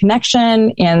in the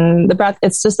connection, in the breath.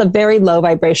 It's just a very low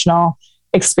vibrational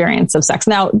experience of sex.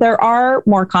 Now, there are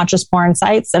more conscious porn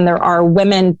sites, and there are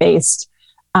women-based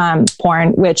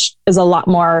porn, which is a lot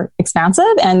more expansive,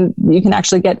 and you can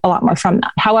actually get a lot more from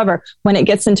that. However, when it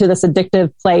gets into this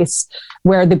addictive place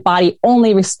where the body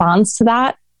only responds to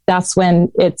that, that's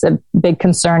when it's a big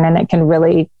concern, and it can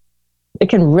really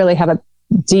have a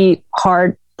deep,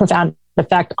 hard, profound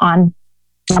effect on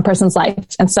a person's life.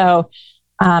 And so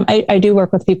I do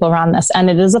work with people around this, and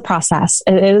it is a process.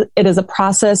 It is a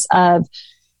process of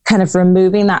kind of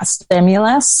removing that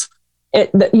stimulus.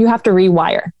 You have to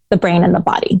rewire the brain and the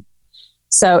body.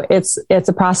 So it's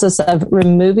a process of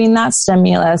removing that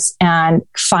stimulus and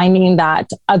finding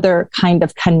that other kind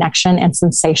of connection and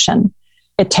sensation.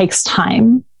 It takes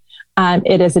time.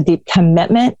 It is a deep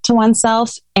commitment to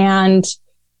oneself. And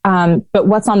but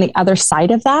what's on the other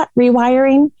side of that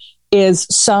rewiring is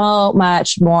so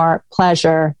much more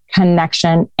pleasure,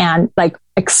 connection, and like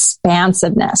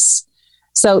expansiveness.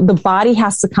 So the body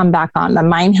has to come back on. The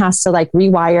mind has to like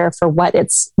rewire for what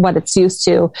it's used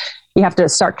to. You have to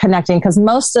start connecting, because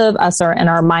most of us are in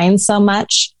our minds so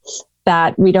much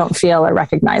that we don't feel or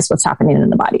recognize what's happening in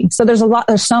the body. So there's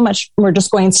so much. We're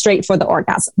just going straight for the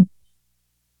orgasm.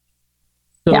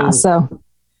 So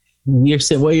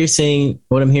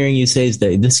what I'm hearing you say is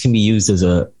that this can be used as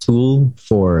a tool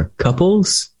for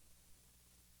couples.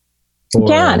 It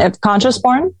can, if conscious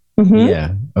porn. Mm-hmm.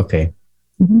 Yeah. Okay.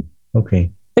 Mm-hmm.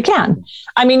 Okay. It can.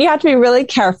 I mean, you have to be really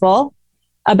careful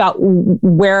about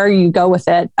where you go with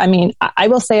it. I mean, I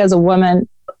will say, as a woman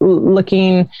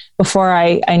looking before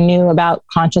I knew about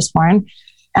conscious porn,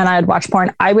 and I'd watch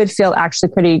porn, I would feel actually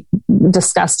pretty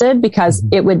disgusted because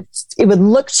it would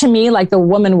look to me like the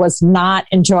woman was not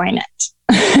enjoying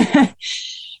it.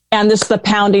 And the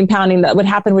pounding that would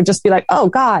happen would just be like, oh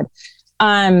God.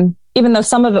 Even though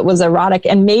some of it was erotic,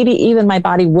 and maybe even my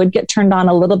body would get turned on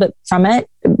a little bit from it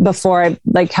before I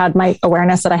like had my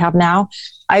awareness that I have now,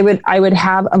 I would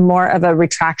have a more of a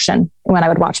retraction when I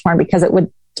would watch porn, because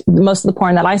most of the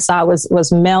porn that I saw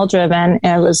was male driven,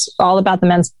 and it was all about the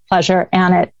men's pleasure,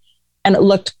 and it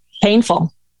looked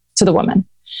painful to the woman.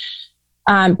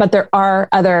 But there are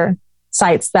other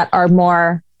sites that are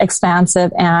more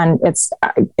expansive, and it's,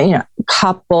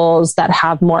 couples that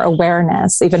have more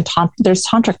awareness. Even there's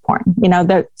tantric porn,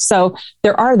 so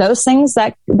there are those things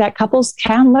that couples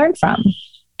can learn from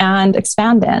and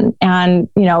expand in. And,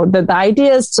 the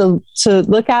idea is to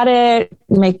look at it,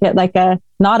 make it like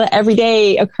not an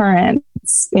everyday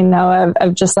occurrence,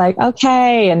 of just like,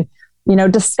 okay. And,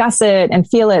 discuss it and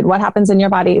feel it, what happens in your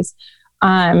bodies,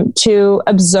 to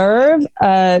observe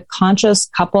a conscious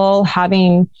couple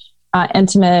having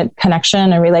intimate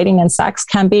connection and relating in sex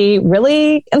can be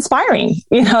really inspiring.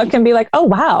 It can be like, oh,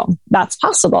 wow, that's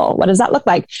possible. What does that look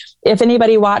like? If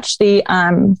anybody watched the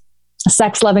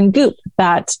Sex, Love, and Goop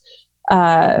that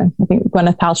I think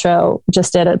Gwyneth Paltrow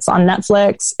just did, it's on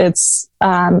Netflix. It's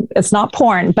not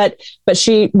porn, but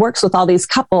she works with all these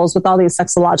couples, with all these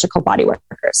sexological body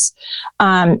workers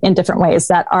in different ways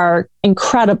that are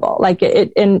incredible. Like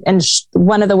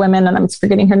one of the women, and I'm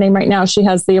forgetting her name right now, she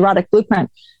has the erotic blueprint,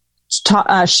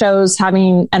 shows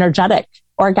having energetic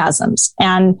orgasms.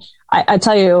 And I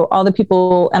tell you, all the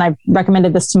people, and I've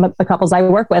recommended this to the couples I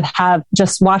work with, have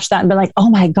just watched that and been like, oh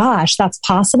my gosh, that's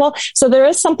possible. So there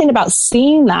is something about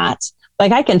seeing that.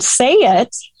 Like I can say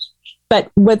it, but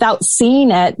without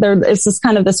seeing it, it's just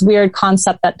kind of this weird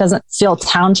concept that doesn't feel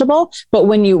tangible. But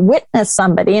when you witness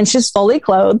somebody and she's fully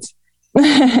clothed,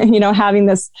 having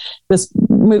this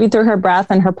moving through her breath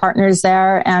and her partner's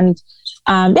there, and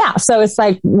so it's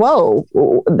like, whoa,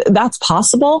 that's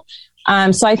possible.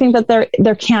 So I think that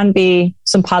there can be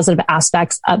some positive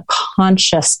aspects of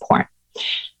conscious porn.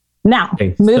 Now,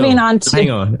 moving on to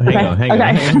hang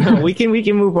on. We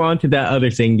can move on to that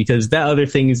other thing, because that other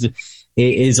thing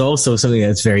is also something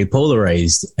that's very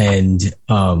polarized. And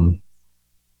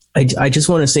I just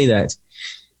want to say that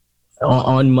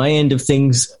on my end of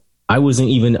things, I wasn't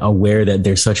even aware that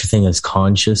there's such a thing as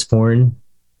conscious porn.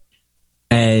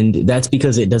 And that's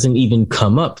because it doesn't even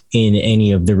come up in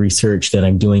any of the research that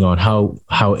I'm doing on how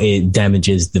it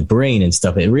damages the brain and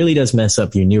stuff. It really does mess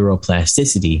up your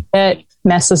neuroplasticity. It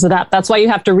messes it up. That's why you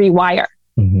have to rewire.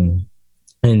 Mm-hmm.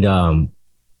 And,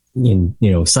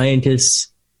 scientists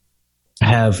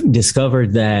have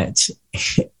discovered that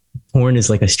porn is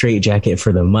like a straitjacket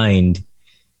for the mind,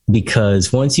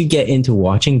 because once you get into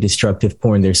watching destructive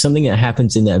porn, there's something that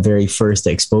happens in that very first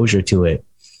exposure to it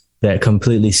that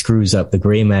completely screws up the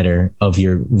gray matter of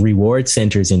your reward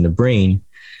centers in the brain.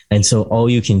 And so all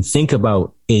you can think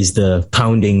about is the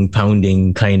pounding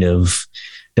kind of,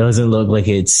 doesn't look like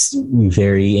it's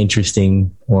very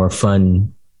interesting or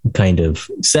fun kind of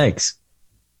sex.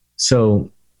 So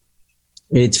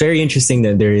it's very interesting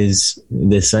that there is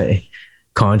this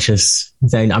conscious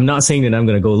thing. I'm not saying that I'm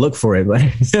going to go look for it, but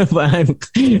I'm,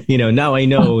 now I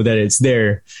know that it's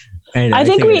there. And I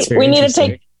think we need to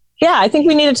take, I think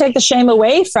we need to take the shame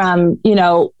away from,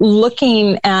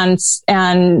 looking and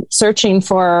searching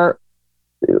for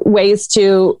ways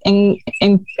to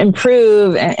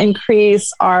improve and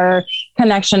increase our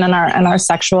connection and our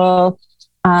sexual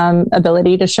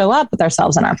ability to show up with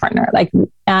ourselves and our partner.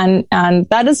 And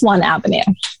that is one avenue.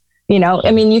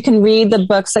 You can read the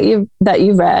books that you've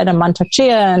read, and Mantak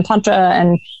Chia and Tantra,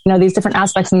 and these different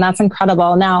aspects, and that's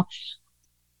incredible. Now,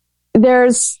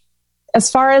 there's, as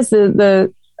far as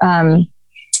the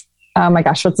oh my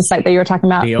gosh, what's the site that you were talking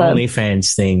about? The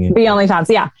OnlyFans thing. The OnlyFans,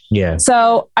 yeah. Yeah.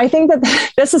 So I think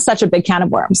that this is such a big can of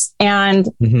worms. And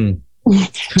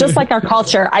just like our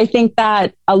culture, I think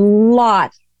that a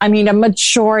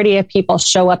majority of people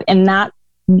show up in that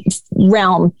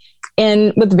realm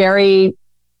with very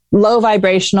low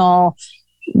vibrational,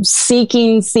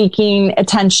 seeking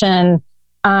attention,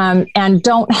 and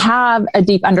don't have a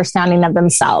deep understanding of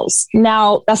themselves.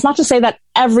 Now, that's not to say that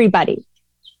everybody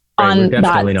on we're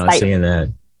definitely that not site. saying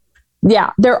that.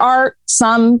 Yeah, there are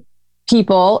some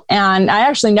people, and I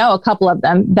actually know a couple of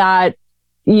them that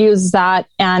use that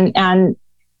and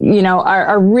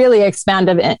are really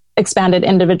expanded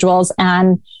individuals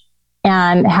and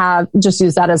have just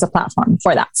used that as a platform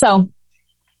for that. So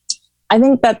I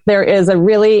think that there is a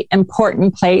really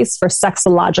important place for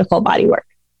sexological body work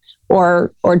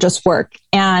or just work.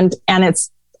 And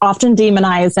it's often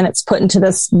demonized, and it's put into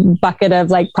this bucket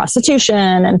of like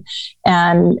prostitution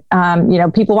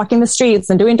and people walking the streets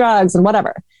and doing drugs and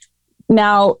whatever.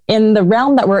 Now, in the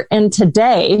realm that we're in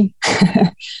today,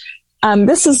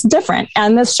 this is different.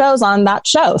 And this shows on that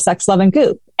show, Sex, Love, and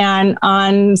Goop, and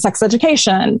on Sex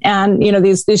Education. And,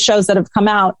 these shows that have come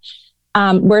out,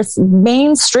 where it's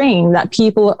mainstream that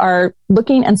people are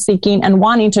looking and seeking and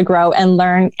wanting to grow and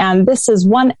learn. And this is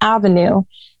one avenue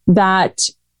that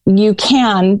you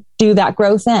can do that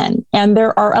growth in. And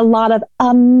there are a lot of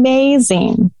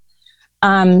amazing,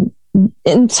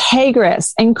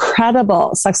 integrous,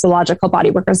 incredible sexological body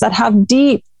workers that have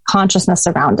deep consciousness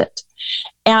around it.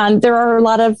 And there are a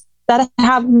lot of that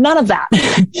have none of that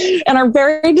and are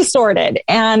very distorted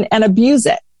and abuse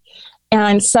it.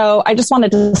 And so I just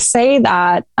wanted to say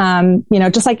that,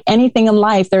 just like anything in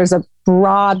life, there's a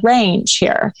broad range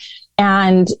here.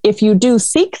 And if you do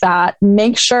seek that,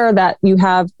 make sure that you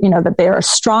have, that they are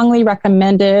strongly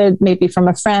recommended, maybe from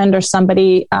a friend or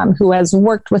somebody who has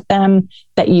worked with them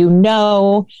that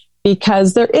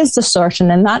because there is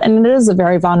distortion in that, and it is a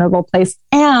very vulnerable place,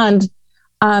 and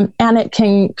it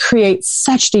can create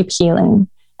such deep healing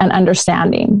and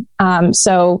understanding.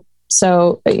 So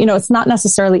it's not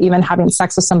necessarily even having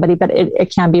sex with somebody, but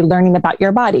it can be learning about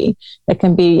your body. It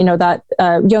can be, that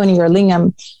yoni or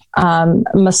lingam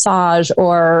massage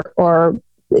or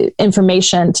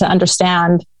information to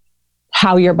understand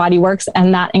how your body works.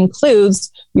 And that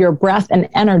includes your breath and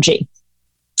energy,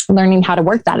 learning how to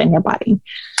work that in your body.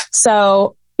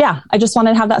 So yeah, I just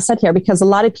wanted to have that said here, because a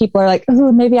lot of people are like,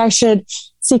 oh, maybe I should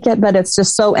seek it, but it's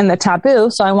just so in the taboo.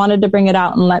 So I wanted to bring it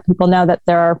out and let people know that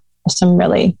there are some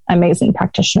really amazing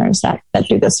practitioners that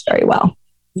do this very well.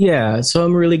 Yeah. So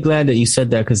I'm really glad that you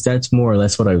said that, because that's more or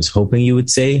less what I was hoping you would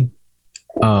say.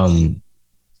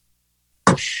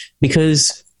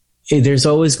 Because there's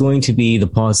always going to be the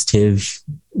positive,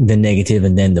 the negative,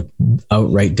 and then the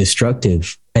outright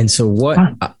destructive. And so what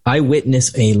I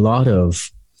witness a lot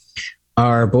of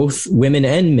are both women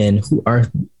and men who are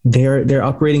they're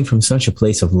operating from such a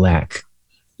place of lack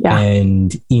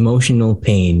and emotional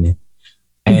pain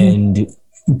and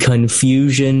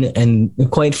confusion, and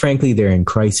quite frankly, they're in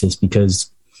crisis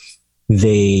because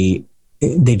they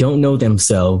don't know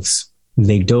themselves.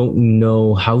 They don't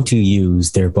know how to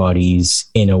use their bodies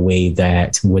in a way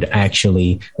that would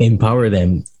actually empower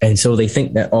them. And so they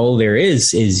think that all there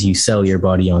is you sell your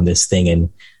body on this thing and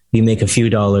you make a few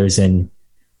dollars and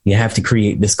you have to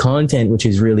create this content, which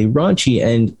is really raunchy.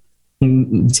 And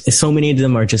so many of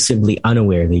them are just simply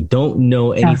unaware. They don't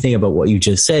know anything about what you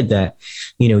just said, that,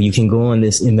 you can go on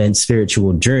this immense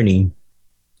spiritual journey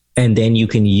and then you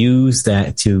can use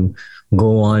that to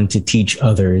go on to teach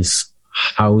others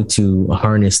how to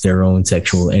harness their own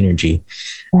sexual energy.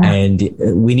 Yeah. And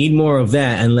we need more of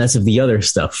that and less of the other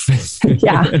stuff.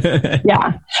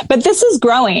 Yeah. But this is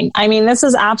growing. I mean, this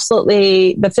is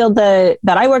absolutely the field that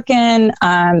I work in,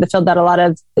 the field that a lot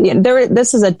of,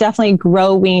 this is a definitely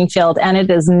growing field, and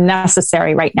it is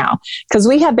necessary right now, because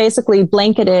we have basically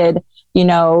blanketed,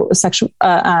 sexual,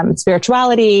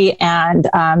 spirituality and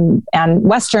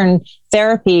Western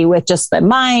therapy with just the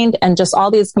mind and just all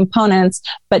these components.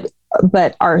 But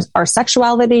our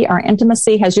sexuality, our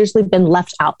intimacy has usually been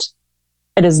left out.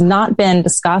 It has not been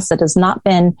discussed. It has not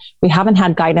been, we haven't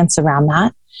had guidance around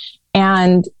that.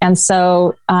 And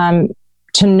so,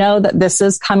 to know that this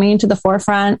is coming to the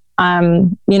forefront,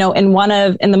 in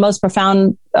the most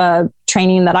profound,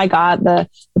 training that I got, the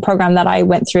program that I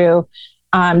went through,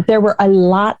 there were a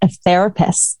lot of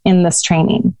therapists in this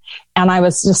training. And I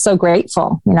was just so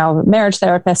grateful, marriage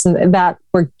therapists, and that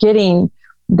were getting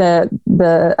the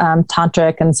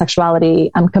tantric and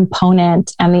sexuality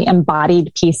component and the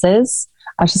embodied pieces.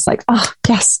 I was just like, oh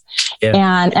yes.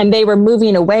 Yeah. And they were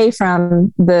moving away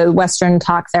from the Western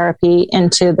talk therapy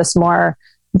into this more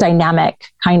dynamic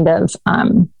kind of,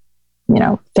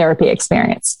 therapy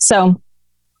experience. So,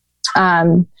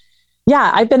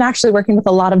 I've been actually working with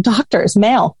a lot of doctors,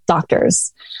 male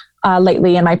doctors,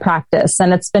 lately in my practice.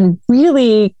 And it's been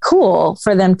really cool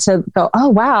for them to go, oh,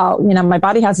 wow, my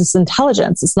body has this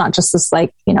intelligence. It's not just this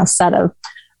set of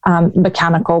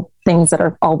mechanical things that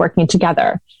are all working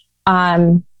together.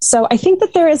 So I think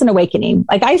that there is an awakening.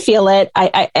 Like, I feel it.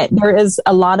 There is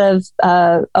a lot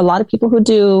of people who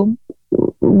do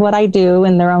what I do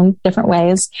in their own different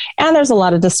ways. And there's a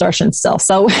lot of distortion still.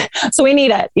 So we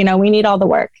need it. We need all the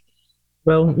work.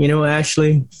 Well,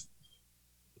 Ashley,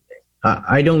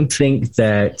 I don't think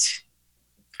that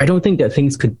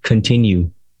things could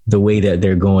continue the way that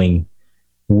they're going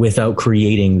without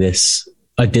creating this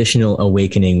additional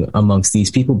awakening amongst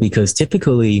these people, because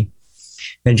typically,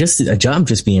 and I'm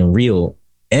just being real,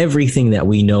 everything that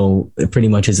we know pretty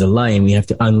much is a lie, and we have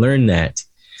to unlearn that.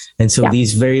 And so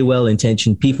these very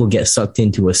well-intentioned people get sucked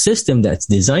into a system that's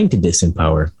designed to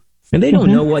disempower, and they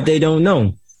don't know what they don't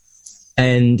know.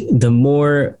 And the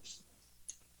more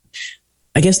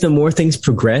things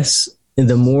progress,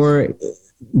 the more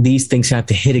these things have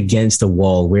to hit against a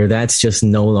wall where that's just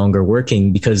no longer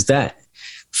working, because that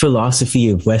philosophy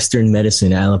of Western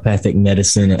medicine, allopathic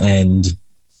medicine, and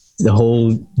the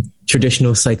whole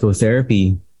traditional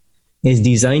psychotherapy is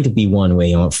designed to be one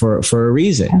way on for a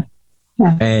reason.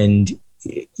 Yeah. And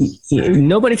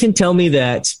nobody can tell me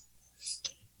that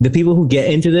the people who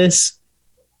get into this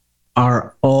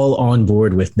are all on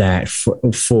board with that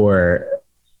for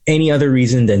any other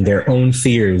reason than their own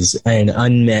fears and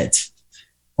unmet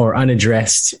or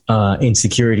unaddressed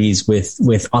insecurities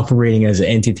with operating as an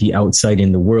entity outside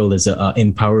in the world as a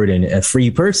empowered and a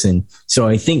free person. So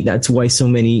I think that's why so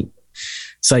many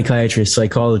psychiatrists,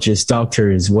 psychologists,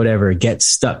 doctors, whatever, get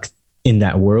stuck in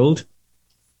that world,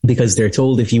 because they're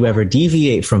told if you ever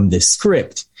deviate from this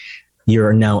script,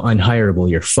 you're now unhireable,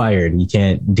 you're fired, you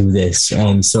can't do this.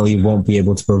 And so you won't be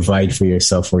able to provide for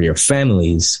yourself or your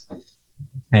families.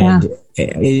 And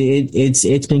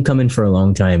it's been coming for a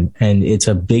long time. And it's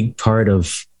a big part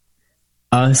of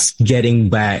us getting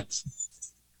back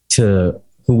to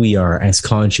who we are as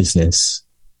consciousness.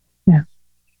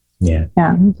 Yeah,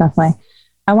 definitely.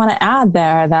 I want to add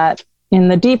there that in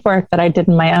the deep work that I did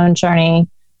in my own journey,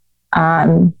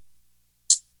 I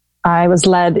was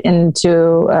led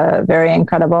into a very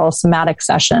incredible somatic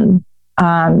session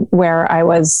where I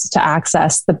was to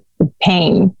access the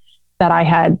pain that I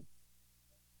had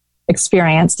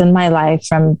experienced in my life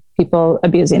from people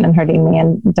abusing and hurting me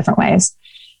in different ways.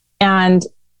 And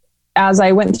as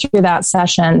I went through that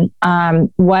session,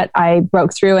 what I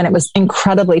broke through, and it was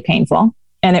incredibly painful,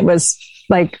 and it was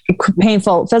like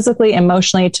painful physically,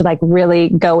 emotionally, to like really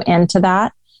go into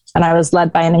that. And I was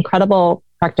led by an incredible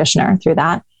practitioner through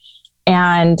that.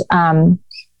 And,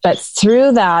 but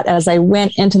through that, as I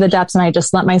went into the depths and I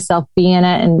just let myself be in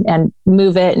it and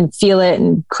move it and feel it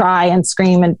and cry and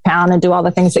scream and pound and do all the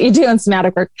things that you do in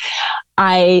somatic work,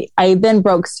 I then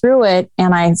broke through it,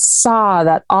 and I saw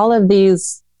that all of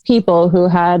these people who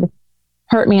had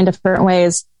hurt me in different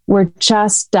ways were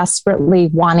just desperately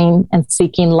wanting and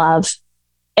seeking love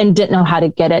and didn't know how to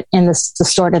get it in this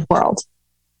distorted world.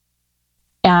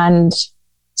 And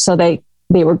so they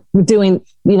were doing,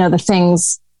 the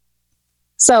things.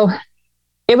 So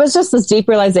it was just this deep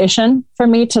realization for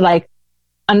me to like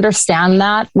understand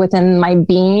that within my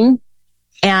being,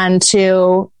 and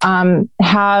to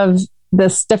have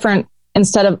this different,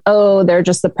 instead of, they're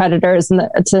just the predators, and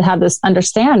to have this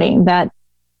understanding that,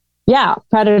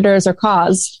 predators are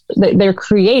caused, they're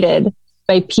created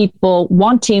by people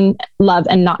wanting love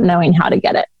and not knowing how to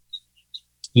get it.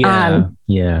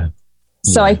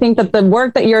 So I think that the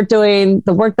work that you're doing,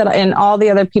 the work that and all the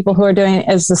other people who are doing,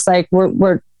 is just like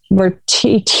we're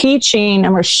teaching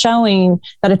and we're showing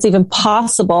that it's even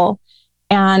possible,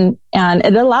 and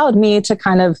it allowed me to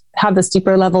kind of have this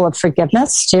deeper level of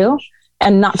forgiveness too,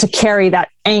 and not to carry that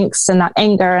angst and that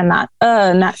anger and that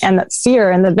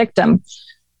fear and the victim.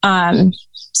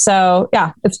 So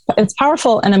it's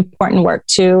powerful and important work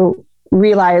to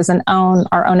realize and own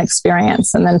our own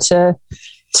experience, and then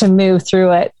to move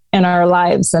through it in our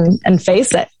lives and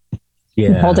face it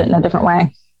and hold it in a different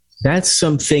way. That's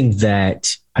something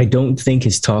that I don't think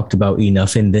is talked about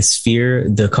enough in this sphere,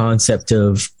 the concept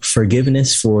of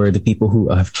forgiveness for the people who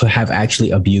have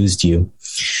actually abused you.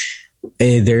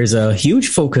 There's a huge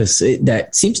focus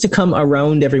that seems to come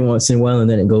around every once in a while, and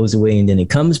then it goes away, and then it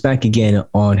comes back again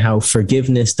on how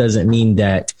forgiveness doesn't mean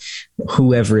that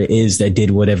whoever it is that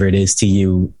did whatever it is to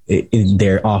you,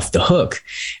 they're off the hook.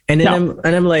 And then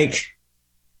I'm like,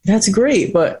 that's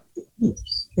great, but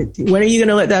when are you going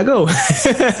to let that go?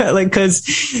 Like,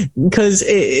 cause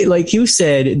like you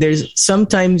said, there's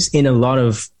sometimes in a lot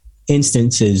of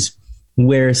instances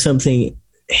where something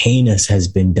heinous has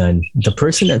been done. The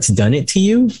person that's done it to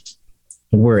you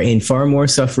were in far more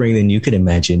suffering than you could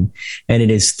imagine. And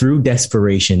it is through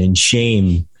desperation and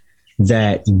shame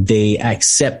that they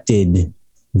accepted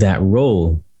that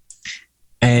role.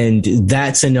 And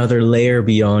that's another layer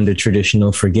beyond the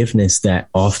traditional forgiveness that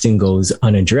often goes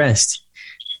unaddressed.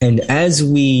 And as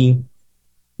we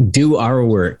do our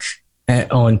work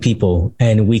on people,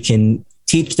 and we can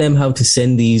teach them how to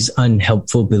send these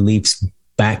unhelpful beliefs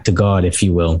back to God, if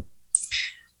you will,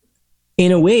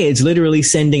 in a way, it's literally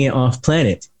sending it off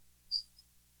planet.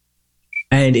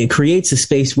 And it creates a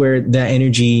space where that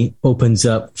energy opens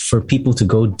up for people to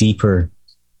go deeper.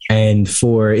 And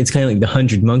it's kind of like the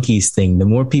 100 monkeys thing. The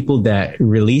more people that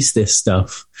release this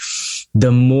stuff,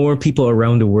 the more people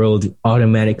around the world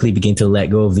automatically begin to let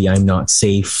go of the I'm not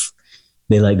safe.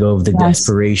 They let go of the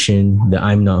desperation, the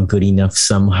I'm not good enough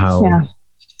somehow.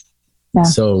 Yeah.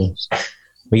 So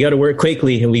we got to work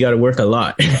quickly and we got to work a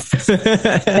lot.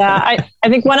 I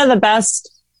think one of the best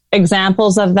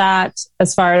examples of that,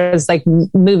 as far as like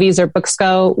movies or books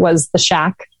go, was The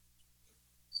Shack.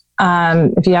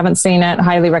 If you haven't seen it,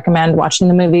 highly recommend watching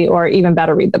the movie, or even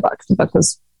better, read the book. The book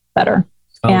was better.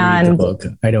 Read the book.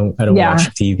 I don't watch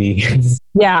TV.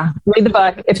 Yeah. Read the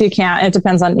book if you can. It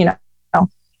depends on,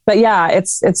 but yeah,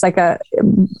 it's like a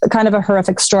kind of a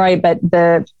horrific story, but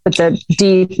the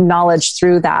deep knowledge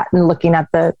through that and looking at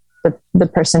the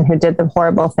person who did the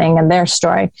horrible thing and their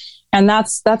story. And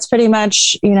that's pretty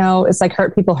much, it's like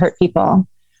hurt people.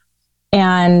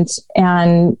 And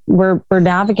we're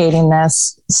navigating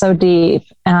this so deep,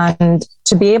 and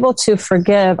to be able to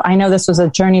forgive. I know this was a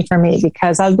journey for me,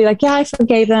 because I would be like, yeah, I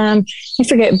forgave them.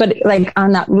 But like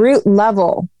on that root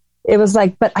level, it was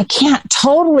like, but I can't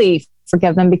totally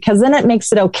forgive them, because then it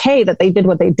makes it okay that they did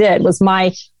what they did, was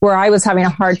where I was having a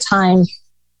hard time,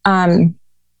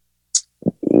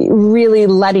 really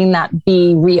letting that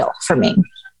be real for me.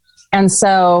 And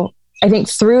so I think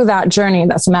through that journey,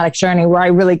 that somatic journey, where I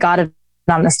really got it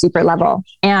on this deeper level,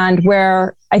 and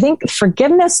where I think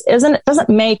forgiveness doesn't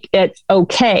make it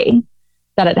okay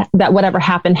that whatever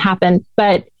happened,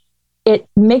 but it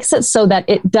makes it so that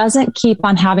it doesn't keep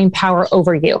on having power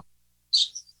over you.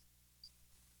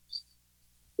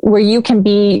 Where you can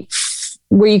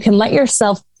let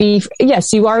yourself be.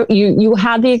 Yes, you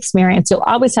had the experience. You'll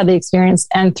always have the experience.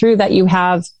 And through that, you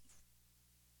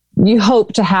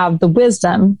hope to have the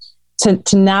wisdom to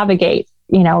navigate,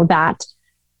 that.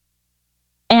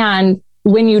 And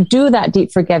when you do that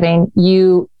deep forgiving,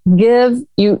 you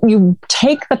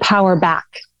take the power back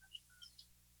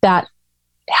that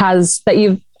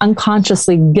you've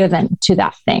unconsciously given to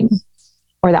that thing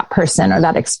or that person or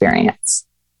that experience.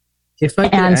 If I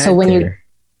could add so when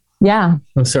there,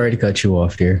 I'm sorry to cut you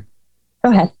off there.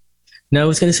 Go ahead. No, I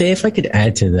was going to say, if I could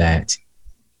add to that,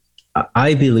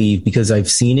 I believe, because I've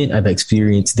seen it, I've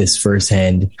experienced this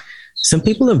firsthand. Some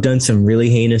people have done some really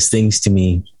heinous things to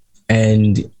me,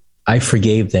 and I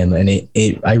forgave them. And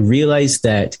I realized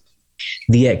that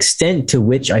the extent to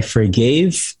which I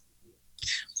forgave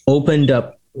opened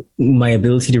up my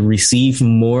ability to receive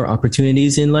more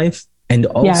opportunities in life. And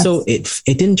also it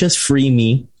didn't just free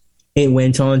me. It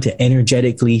went on to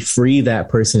energetically free that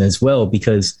person as well,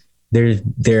 because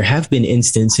there have been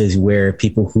instances where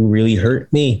people who really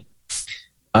hurt me,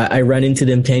 I run into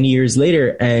them 10 years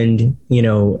later, and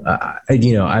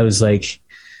I was like,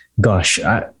 gosh,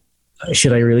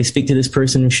 should I really speak to this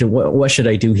person? What should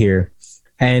I do here?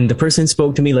 And the person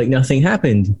spoke to me like nothing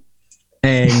happened,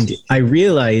 and I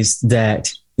realized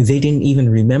that they didn't even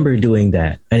remember doing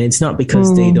that. And it's not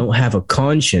because they don't have a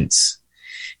conscience.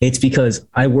 It's because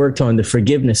I worked on the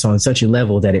forgiveness on such a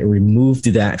level that it removed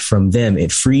that from them.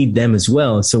 It freed them as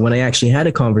well. So when I actually had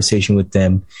a conversation with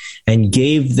them and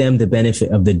gave them the benefit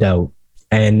of the doubt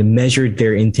and measured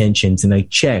their intentions, and I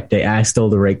asked all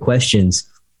the right questions,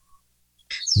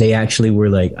 they actually were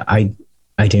like, I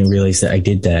didn't realize that I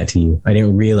did that to you. I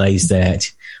didn't realize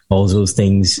that all those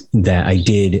things that I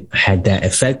did had that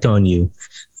effect on you.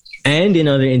 And in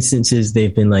other instances,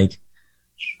 they've been like,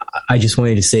 I just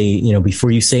wanted to say,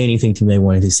 before you say anything to me, I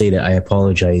wanted to say that I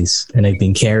apologize. And I've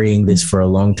been carrying this for a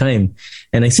long time.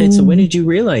 And I said, so when did you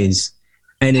realize?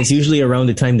 And it's usually around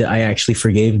the time that I actually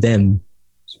forgave them.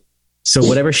 So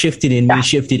whatever shifted in me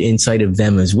shifted inside of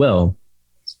them as well.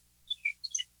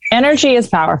 Energy is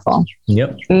powerful.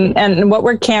 Yep. And what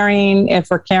we're carrying, if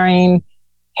we're carrying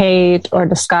hate or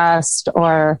disgust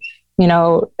or,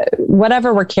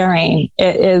 whatever we're carrying,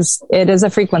 it is a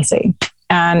frequency.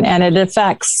 And it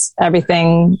affects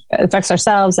everything. It affects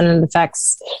ourselves, and it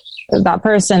affects that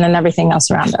person and everything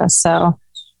else around us. So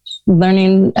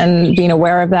learning and being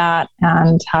aware of that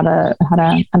and how to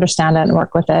understand it and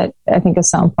work with it, I think is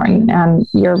so important. And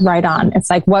you're right on. It's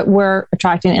like what we're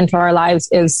attracting into our lives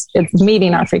it's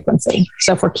meeting our frequency.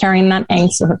 So if we're carrying that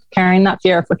angst, if we're carrying that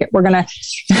fear, if we're going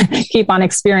to keep on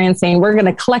experiencing, we're going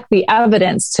to collect the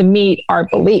evidence to meet our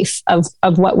belief of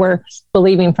what we're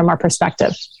believing from our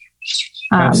perspective.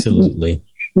 Absolutely.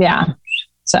 Yeah.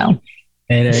 So,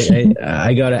 and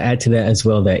I got to add to that as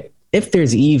well, that if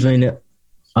there's even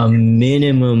a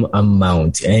minimum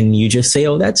amount and you just say,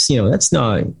 oh, that's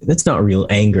not real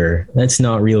anger. That's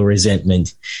not real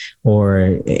resentment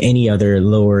or any other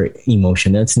lower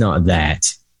emotion. That's not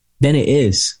that. Then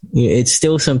it's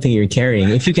still something you're carrying.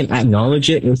 If you can acknowledge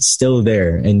it, it's still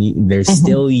there. And there's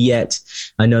still yet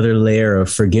another layer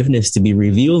of forgiveness to be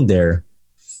revealed there.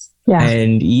 Yeah.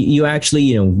 And you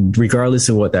actually, regardless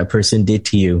of what that person did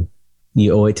to you,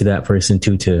 you owe it to that person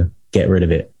too, to get rid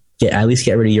of it. At least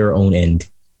get rid of your own end.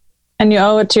 And you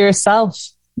owe it to yourself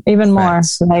even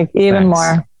Facts. more, even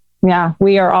Facts. more. Yeah.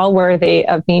 We are all worthy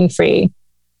of being free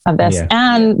of this. Yeah.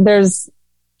 And there's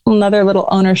another little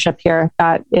ownership here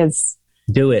that is.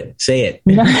 Do it. Say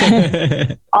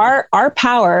it. Our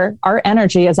power, our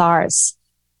energy is ours.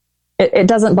 It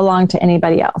doesn't belong to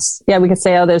anybody else. Yeah, we could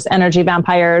say, oh, there's energy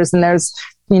vampires and there's,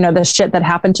 the shit that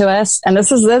happened to us. And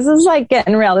this is like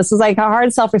getting real. This is like a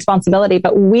hard self-responsibility,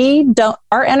 but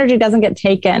our energy doesn't get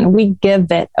taken. We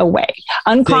give it away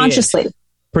unconsciously.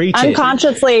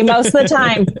 Unconsciously, most of the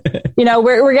time,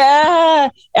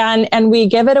 and we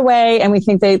give it away and we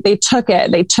think they took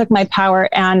it. They took my power.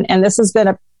 And this has been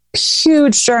a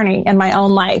huge journey in my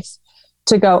own life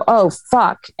to go, oh,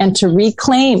 fuck. And to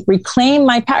reclaim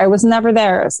my power. It was never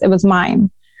theirs. It was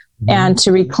mine. Mm-hmm. And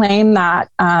to reclaim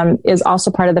that is also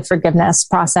part of the forgiveness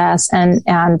process and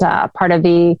part of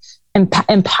the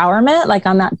empowerment, like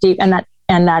on that deep and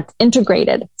that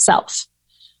integrated self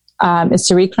is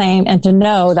to reclaim and to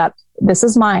know that this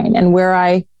is mine. And where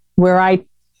I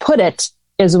put it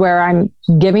is where I'm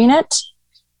giving it.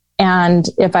 And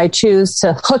if I choose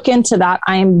to hook into that,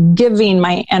 I'm giving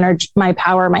my energy, my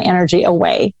power, my energy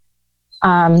away.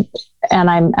 And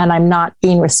I'm not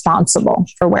being responsible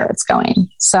for where it's going.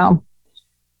 So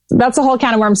that's a whole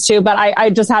can of worms too. But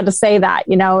I just had to say that,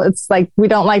 it's like, we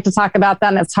don't like to talk about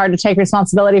that. And it's hard to take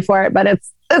responsibility for it, but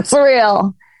it's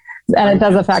real and it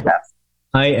does affect us.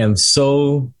 I am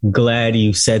so glad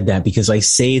you said that because I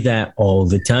say that all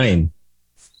the time.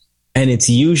 And it's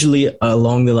usually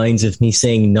along the lines of me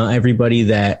saying, not everybody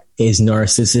that is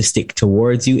narcissistic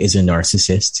towards you is a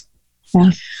narcissist.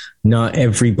 Yeah. Not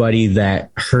everybody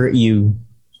that hurt you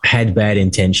had bad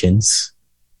intentions.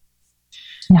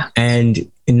 Yeah.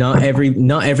 And not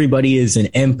everybody is an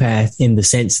empath in the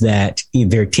sense that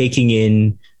they're taking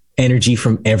in energy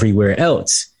from everywhere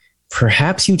else.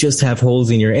 Perhaps you just have holes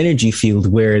in your energy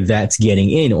field where that's getting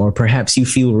in, or perhaps you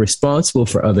feel responsible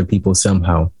for other people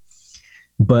somehow.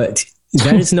 But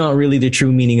that is not really the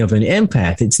true meaning of an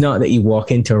empath. It's not that you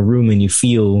walk into a room and you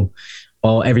feel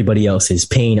everybody else's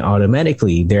pain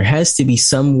automatically. There has to be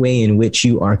some way in which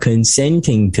you are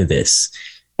consenting to this.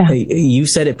 Yeah. You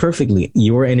said it perfectly.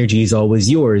 Your energy is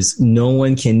always yours. No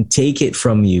one can take it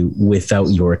from you without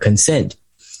your consent.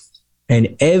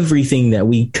 And everything that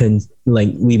we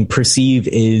perceive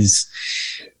is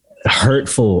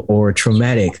hurtful or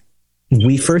traumatic,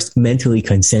 we first mentally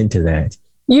consent to that.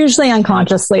 Usually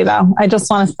unconsciously, though. I just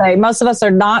want to say most of us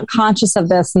are not conscious of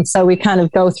this. And so we kind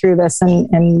of go through this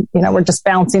and we're just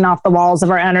bouncing off the walls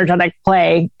of our energetic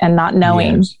play and not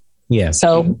knowing. Yeah.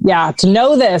 So, to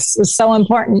know this is so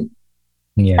important.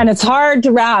 Yeah. And it's hard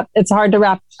to wrap.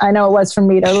 I know it was for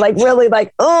me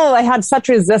to I had such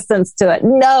resistance to it.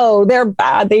 No, they're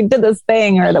bad. They did this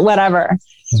thing or whatever.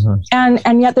 Mm-hmm.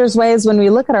 And yet there's ways when we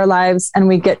look at our lives and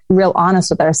we get real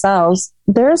honest with ourselves,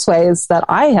 there's ways that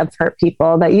I have hurt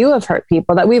people, that you have hurt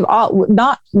people, that we've all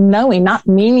not knowing, not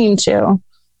meaning to.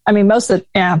 I mean, most of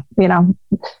there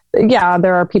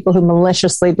are people who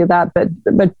maliciously do that, but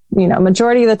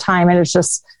majority of the time it is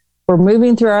just, we're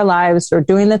moving through our lives. We're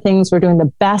doing the things, we're doing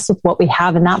the best with what we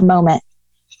have in that moment.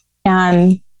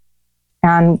 And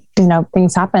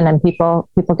things happen and people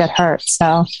get hurt.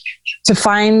 So to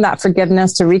find that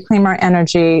forgiveness, to reclaim our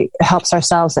energy, it helps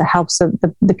ourselves. It helps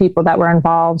the people that were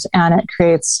involved, and it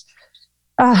creates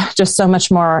just so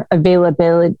much more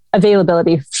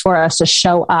availability for us to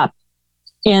show up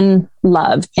in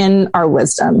love, in our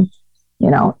wisdom,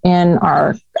 in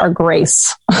our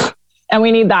grace. And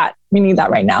we need that. We need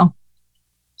that right now.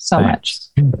 So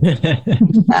Facts.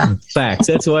 Much. Facts.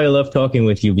 That's why I love talking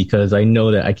with you, because I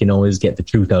know that I can always get the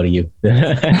truth out of you.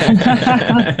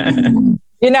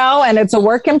 And it's a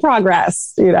work in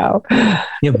progress,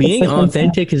 being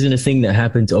authentic isn't a thing that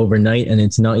happens overnight, and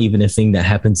it's not even a thing that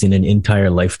happens in an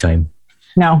entire lifetime.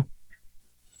 No.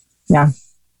 Yeah.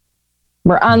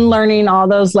 We're unlearning all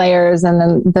those layers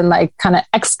and then kind of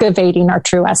excavating our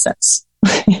true essence.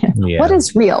 Yeah. What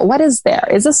is real? What is there?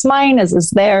 Is this mine? Is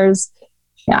this theirs?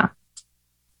 Yeah.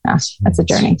 That's a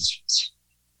journey.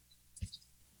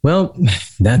 Well,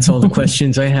 that's all the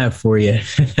questions I have for you.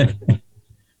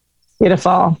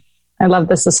 Beautiful. I love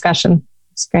this discussion.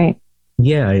 It's great.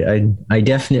 Yeah, I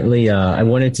definitely, I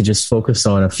wanted to just focus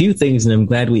on a few things, and I'm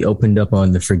glad we opened up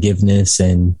on the forgiveness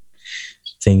and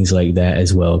things like that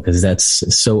as well, because that's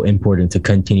so important to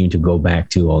continue to go back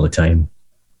to all the time.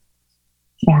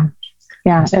 Yeah.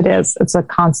 Yeah, it is. It's a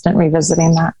constant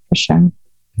revisiting that for sure.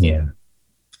 Yeah.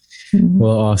 Mm-hmm.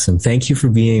 Well, awesome. Thank you for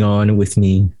being on with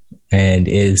me. And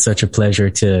it is such a pleasure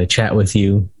to chat with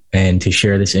you and to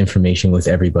share this information with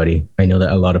everybody. I know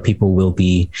that a lot of people will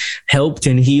be helped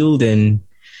and healed and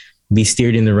be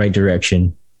steered in the right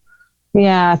direction.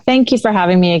 Yeah. Thank you for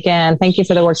having me again. Thank you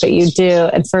for the work that you do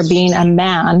and for being a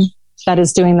man that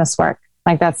is doing this work.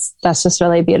 Like that's just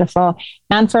really beautiful.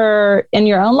 And for in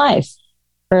your own life,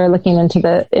 for looking into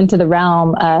the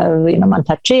realm of,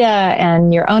 Mantak-Chia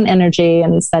and your own energy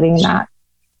and studying that.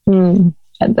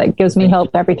 That gives me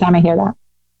hope every time I hear that.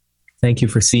 Thank you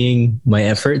for seeing my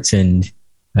efforts, and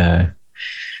I'm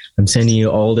sending you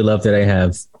all the love that I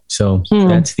have. So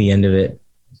that's the end of it.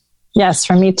 Yes,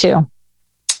 from me too.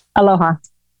 Aloha.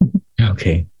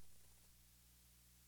 Okay.